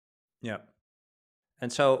 Yeah.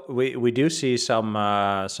 And so we do see some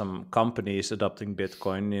companies adopting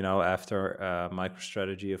Bitcoin. You know, after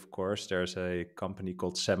MicroStrategy, of course, there's a company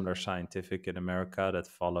called Semler Scientific in America that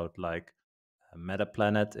followed like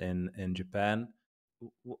MetaPlanet in Japan.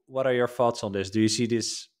 What are your thoughts on this? Do you see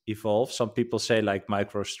this evolve? Some people say like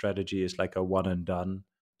MicroStrategy is like a one and done,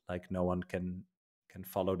 like no one can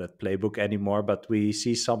follow that playbook anymore. But we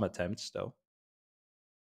see some attempts though.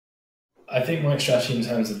 I think my strategy in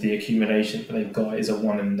terms of the accumulation that they've got is a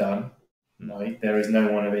one and done. No, there is no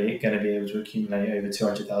one going to be able to accumulate over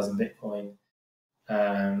 200,000 Bitcoin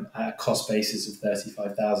at a cost basis of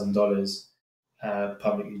 $35,000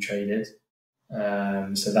 publicly traded.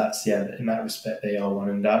 So that's, in that respect, they are one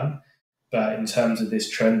and done. But in terms of this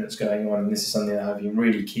trend that's going on, and this is something that I've been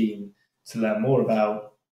really keen to learn more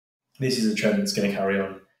about, this is a trend that's going to carry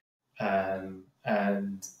on.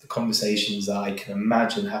 And the conversations that I can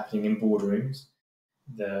imagine happening in boardrooms,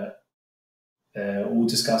 that they're all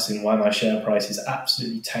discussing why my share price is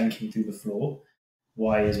absolutely tanking through the floor.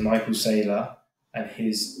 Why is Michael Saylor and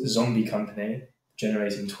his zombie company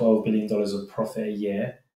generating $12 billion of profit a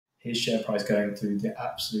year? His share price going through the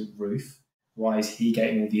absolute roof. Why is he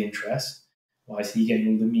getting all the interest? Why is he getting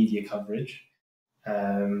all the media coverage?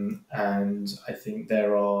 And I think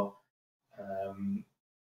there are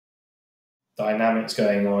dynamics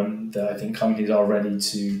going on that I think companies are ready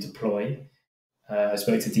to deploy. I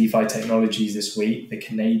spoke to DeFi Technologies this week, the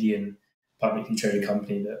Canadian publicly traded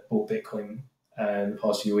company that bought Bitcoin in the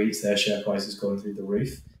past few weeks. Their share price has gone through the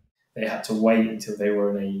roof. They had to wait until they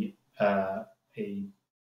were in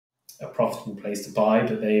a profitable place to buy,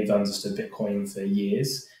 but they've understood Bitcoin for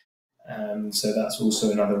years. So that's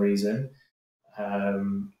also another reason. But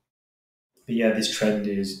this trend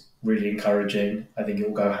is really encouraging. I think it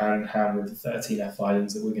will go hand in hand with the 13F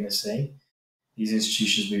filings that we're going to see. These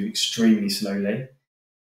institutions move extremely slowly.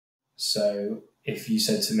 So if you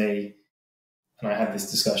said to me, and I had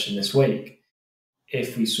this discussion this week,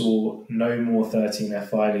 if we saw no more 13F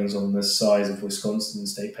filings on the size of Wisconsin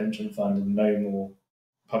State Pension Fund and no more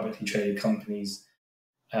publicly traded companies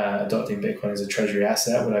adopting Bitcoin as a treasury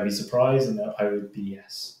asset, would I be surprised? And I would be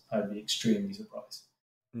yes. I would be extremely surprised.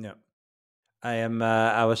 Yeah. I am.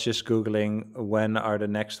 I was just googling when are the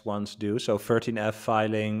next ones due. So 13F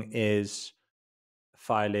filing is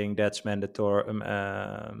filing that's mandatory,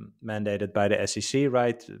 mandated by the SEC,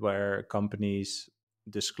 right? Where companies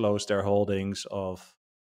disclose their holdings of.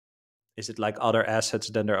 Is it like other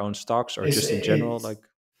assets than their own stocks, or just in general? I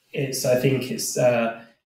think it's I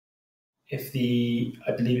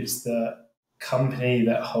believe it's the company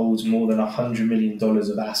that holds more than $100 million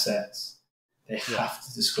of assets, they have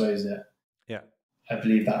to disclose it. Yeah. I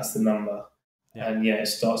believe that's the number. Yeah. And it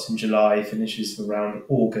starts in July, finishes around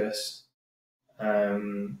August.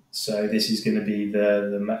 So this is going to be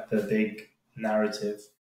the big narrative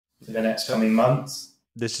for the next coming months.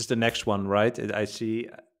 This is the next one, right? I see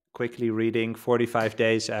quickly reading 45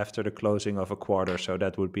 days after the closing of a quarter. So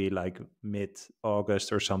that would be like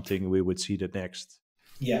mid-August or something. We would see the next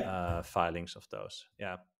filings of those.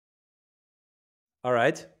 Yeah. All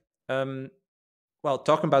right. Well,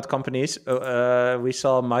 talking about companies, we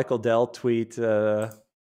saw Michael Dell tweet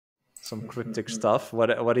some cryptic stuff.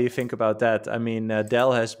 What do you think about that? I mean,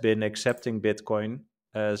 Dell has been accepting Bitcoin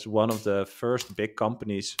as one of the first big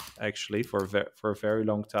companies, actually, for a very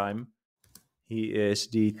long time. He is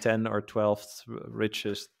the 10th or 12th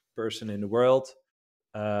richest person in the world,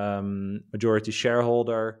 majority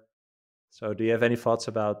shareholder. So do you have any thoughts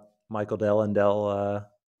about Michael Dell and Dell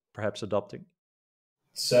perhaps adopting?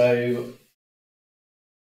 So,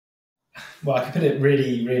 well, I can put it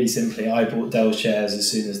really, really simply. I bought Dell shares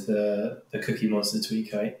as soon as the Cookie Monster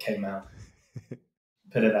tweet came out.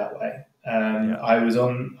 Put it that way. Yeah. I was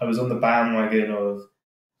on the bandwagon of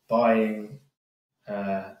buying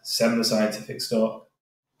similar scientific stock,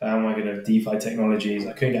 bandwagon of DeFi technologies.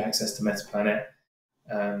 I couldn't get access to Metaplanet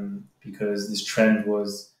because this trend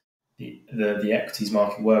was the equities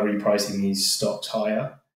market were repricing these stocks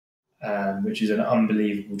higher, which is an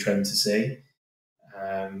unbelievable trend to see.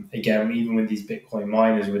 Again, even with these Bitcoin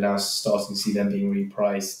miners, we're now starting to see them being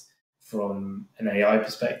repriced from an AI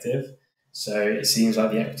perspective. So it seems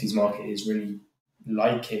like the equities market is really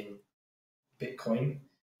liking Bitcoin.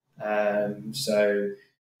 So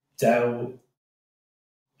Dell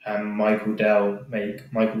and Michael Dell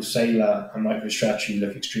make Michael Saylor and MicroStrategy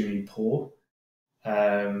look extremely poor.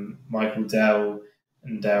 Michael Dell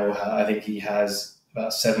and Dell, I think he has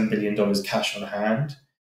about $7 billion cash on hand.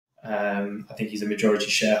 I think he's a majority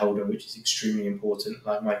shareholder, which is extremely important,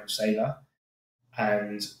 like Michael Saylor.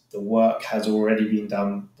 And the work has already been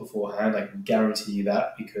done beforehand. I can guarantee you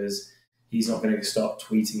that, because he's not going to stop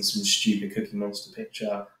tweeting some stupid Cookie Monster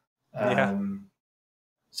picture.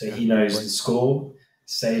 So he knows the score.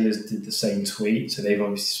 Sailors did the same tweet, so they've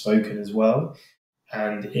obviously spoken as well.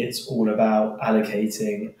 And it's all about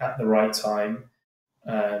allocating at the right time.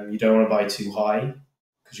 You don't want to buy too high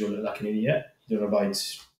because you'll look like an idiot. You don't want to buy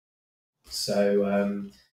so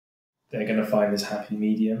they're going to find this happy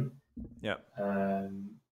medium. Yeah.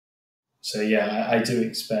 So yeah, I do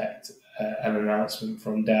expect an announcement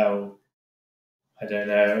from Dell. I don't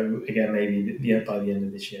know. Again, maybe by the end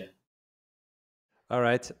of this year. All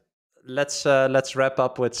right. Let's wrap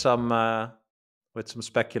up with some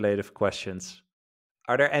speculative questions.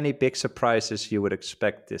 Are there any big surprises you would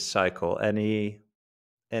expect this cycle? Any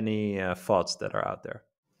thoughts that are out there?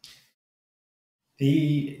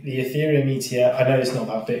 The Ethereum ETF, I know it's not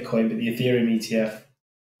about Bitcoin, but the Ethereum ETF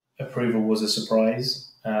approval was a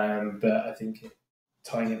surprise. But I think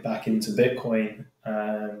tying it back into Bitcoin,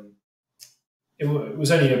 it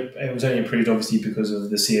was only approved obviously because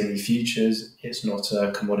of the CME futures. It's not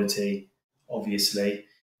a commodity, obviously.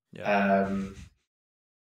 Yeah.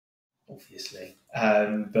 Obviously.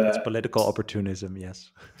 But it's political opportunism,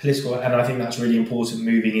 yes. Political, and I think that's really important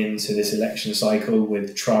moving into this election cycle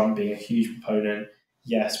with Trump being a huge proponent.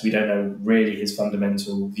 Yes, we don't know really his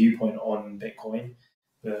fundamental viewpoint on Bitcoin,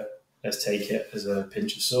 but let's take it as a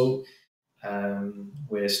pinch of salt.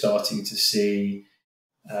 We're starting to see,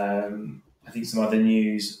 I think, some other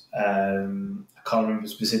news. I can't remember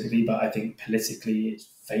specifically, but I think politically it's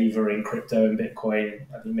favouring crypto and Bitcoin.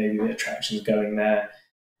 I think maybe a bit of traction is going there.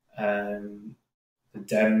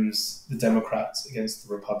 The Democrats against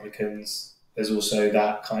the Republicans. There's also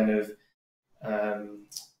that kind of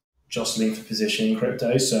jostling for position in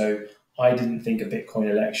crypto. So I didn't think a Bitcoin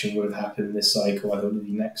election would have happened this cycle. I thought it would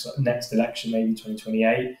be next election, maybe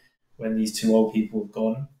 2028, when these two old people have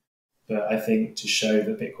gone. But I think to show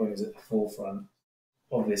that Bitcoin is at the forefront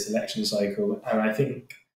of this election cycle, and I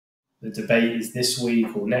think the debate is this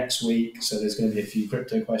week or next week, so there's going to be a few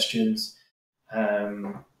crypto questions.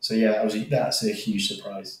 So yeah, that's a huge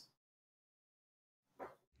surprise.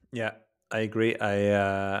 Yeah, I agree.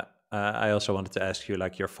 I also wanted to ask you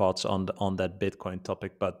like your thoughts on that Bitcoin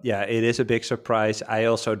topic, but yeah, it is a big surprise. I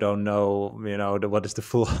also don't know, what is the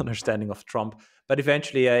full understanding of Trump, but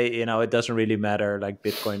eventually, it doesn't really matter. Like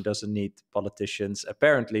Bitcoin doesn't need politicians.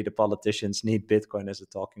 Apparently, the politicians need Bitcoin as a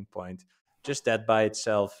talking point. Just that by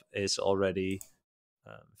itself is already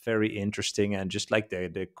very interesting, and just like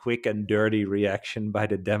the quick and dirty reaction by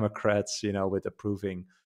the Democrats, with approving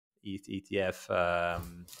ETH ETF.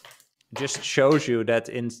 Just shows you that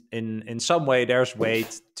in some way there's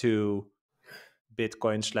weight to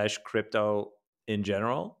Bitcoin / crypto in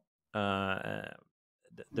general. The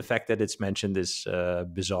fact that it's mentioned is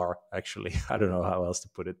bizarre, actually. I don't know how else to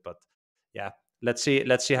put it, but yeah, let's see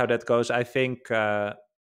how that goes. I think this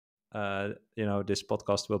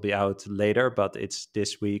podcast will be out later, but it's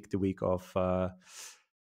this week, the week of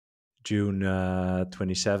June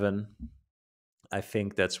 27. I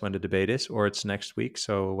think that's when the debate is, or it's next week.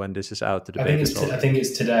 So when this is out, the debate is I think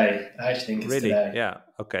it's today. I actually think it's today. Yeah.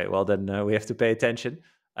 Okay. Well, then we have to pay attention.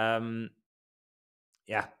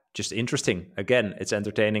 Yeah, just interesting. Again, it's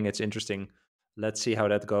entertaining. It's interesting. Let's see how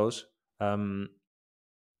that goes.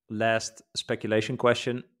 Last speculation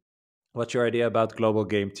question. What's your idea about global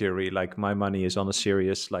game theory? Like, my money is on a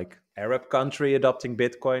serious like Arab country adopting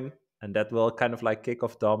Bitcoin, and that will kind of like kick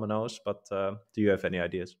off dominoes. But do you have any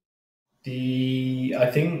ideas? I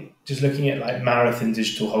think just looking at like Marathon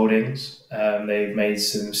Digital Holdings, they've made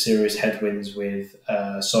some serious headwinds with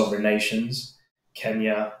sovereign nations,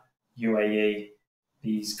 Kenya, UAE.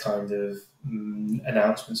 These kind of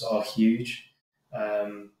announcements are huge.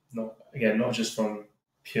 Not just from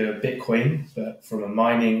pure Bitcoin, but from a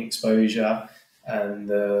mining exposure and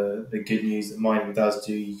the good news that mining does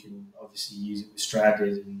do. You can obviously use it with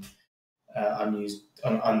stranded and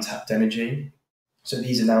untapped energy. So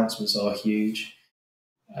these announcements are huge.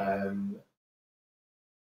 I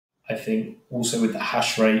think also with the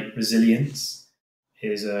hash rate resilience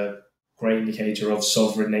is a great indicator of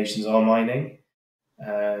sovereign nations are mining.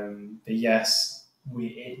 But yes,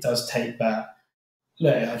 it does take that.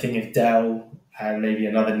 Look, I think if Dell and maybe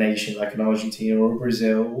another nation like an Argentina or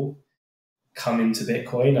Brazil come into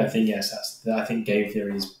Bitcoin, I think yes, I think game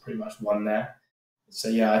theory is pretty much won there. So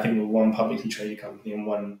yeah, I think we're one publicly traded company and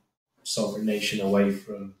one sovereign nation away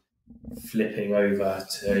from flipping over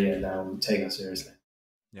to now take us seriously.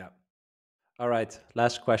 Yeah. All right.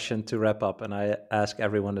 Last question to wrap up, and I ask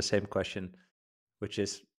everyone the same question, which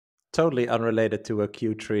is totally unrelated to a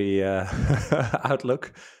Q3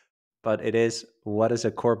 outlook, but it is: what is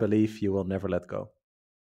a core belief you will never let go?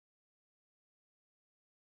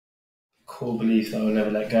 Core belief that I will never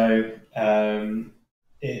let go.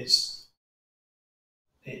 It's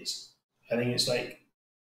I think it's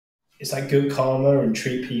like good karma and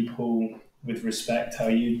treat people with respect how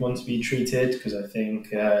you'd want to be treated, because I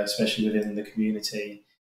think especially within the community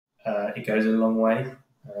it goes a long way.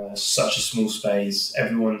 Such a small space,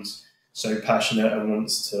 everyone's so passionate and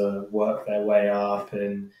wants to work their way up,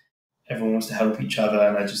 and everyone wants to help each other.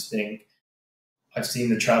 And I just think I've seen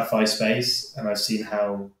the TradFi space, and I've seen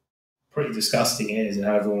how pretty disgusting it is, and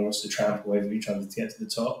how everyone wants to trample over each other to get to the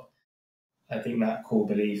top. I think that core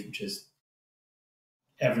belief, which is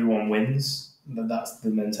everyone wins, that's the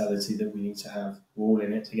mentality that we need to have. We're all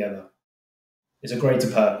in it together. It's a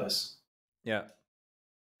greater purpose. Yeah.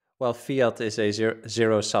 Well, fiat is a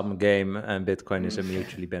zero-sum game, and Bitcoin is a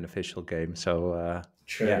mutually beneficial game. So,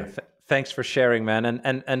 True. Yeah, thanks for sharing, man,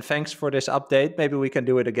 and thanks for this update. Maybe we can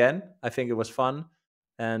do it again. I think it was fun,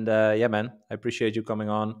 and yeah, man, I appreciate you coming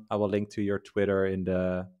on. I will link to your Twitter in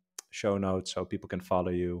the show notes so people can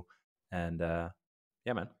follow you. And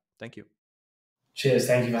yeah, man, thank you. Cheers.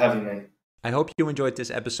 Thank you for having me. I hope you enjoyed this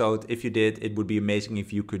episode. If you did, it would be amazing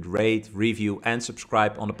if you could rate, review, and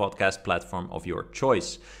subscribe on the podcast platform of your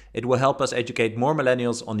choice. It will help us educate more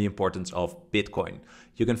millennials on the importance of Bitcoin.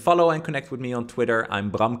 You can follow and connect with me on Twitter.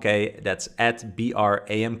 I'm Bramk, that's at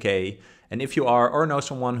BRAMK. And if you are or know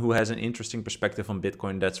someone who has an interesting perspective on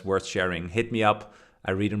Bitcoin that's worth sharing, hit me up.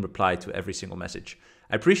 I read and reply to every single message.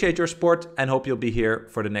 I appreciate your support and hope you'll be here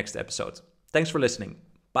for the next episode. Thanks for listening.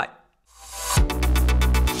 Bye.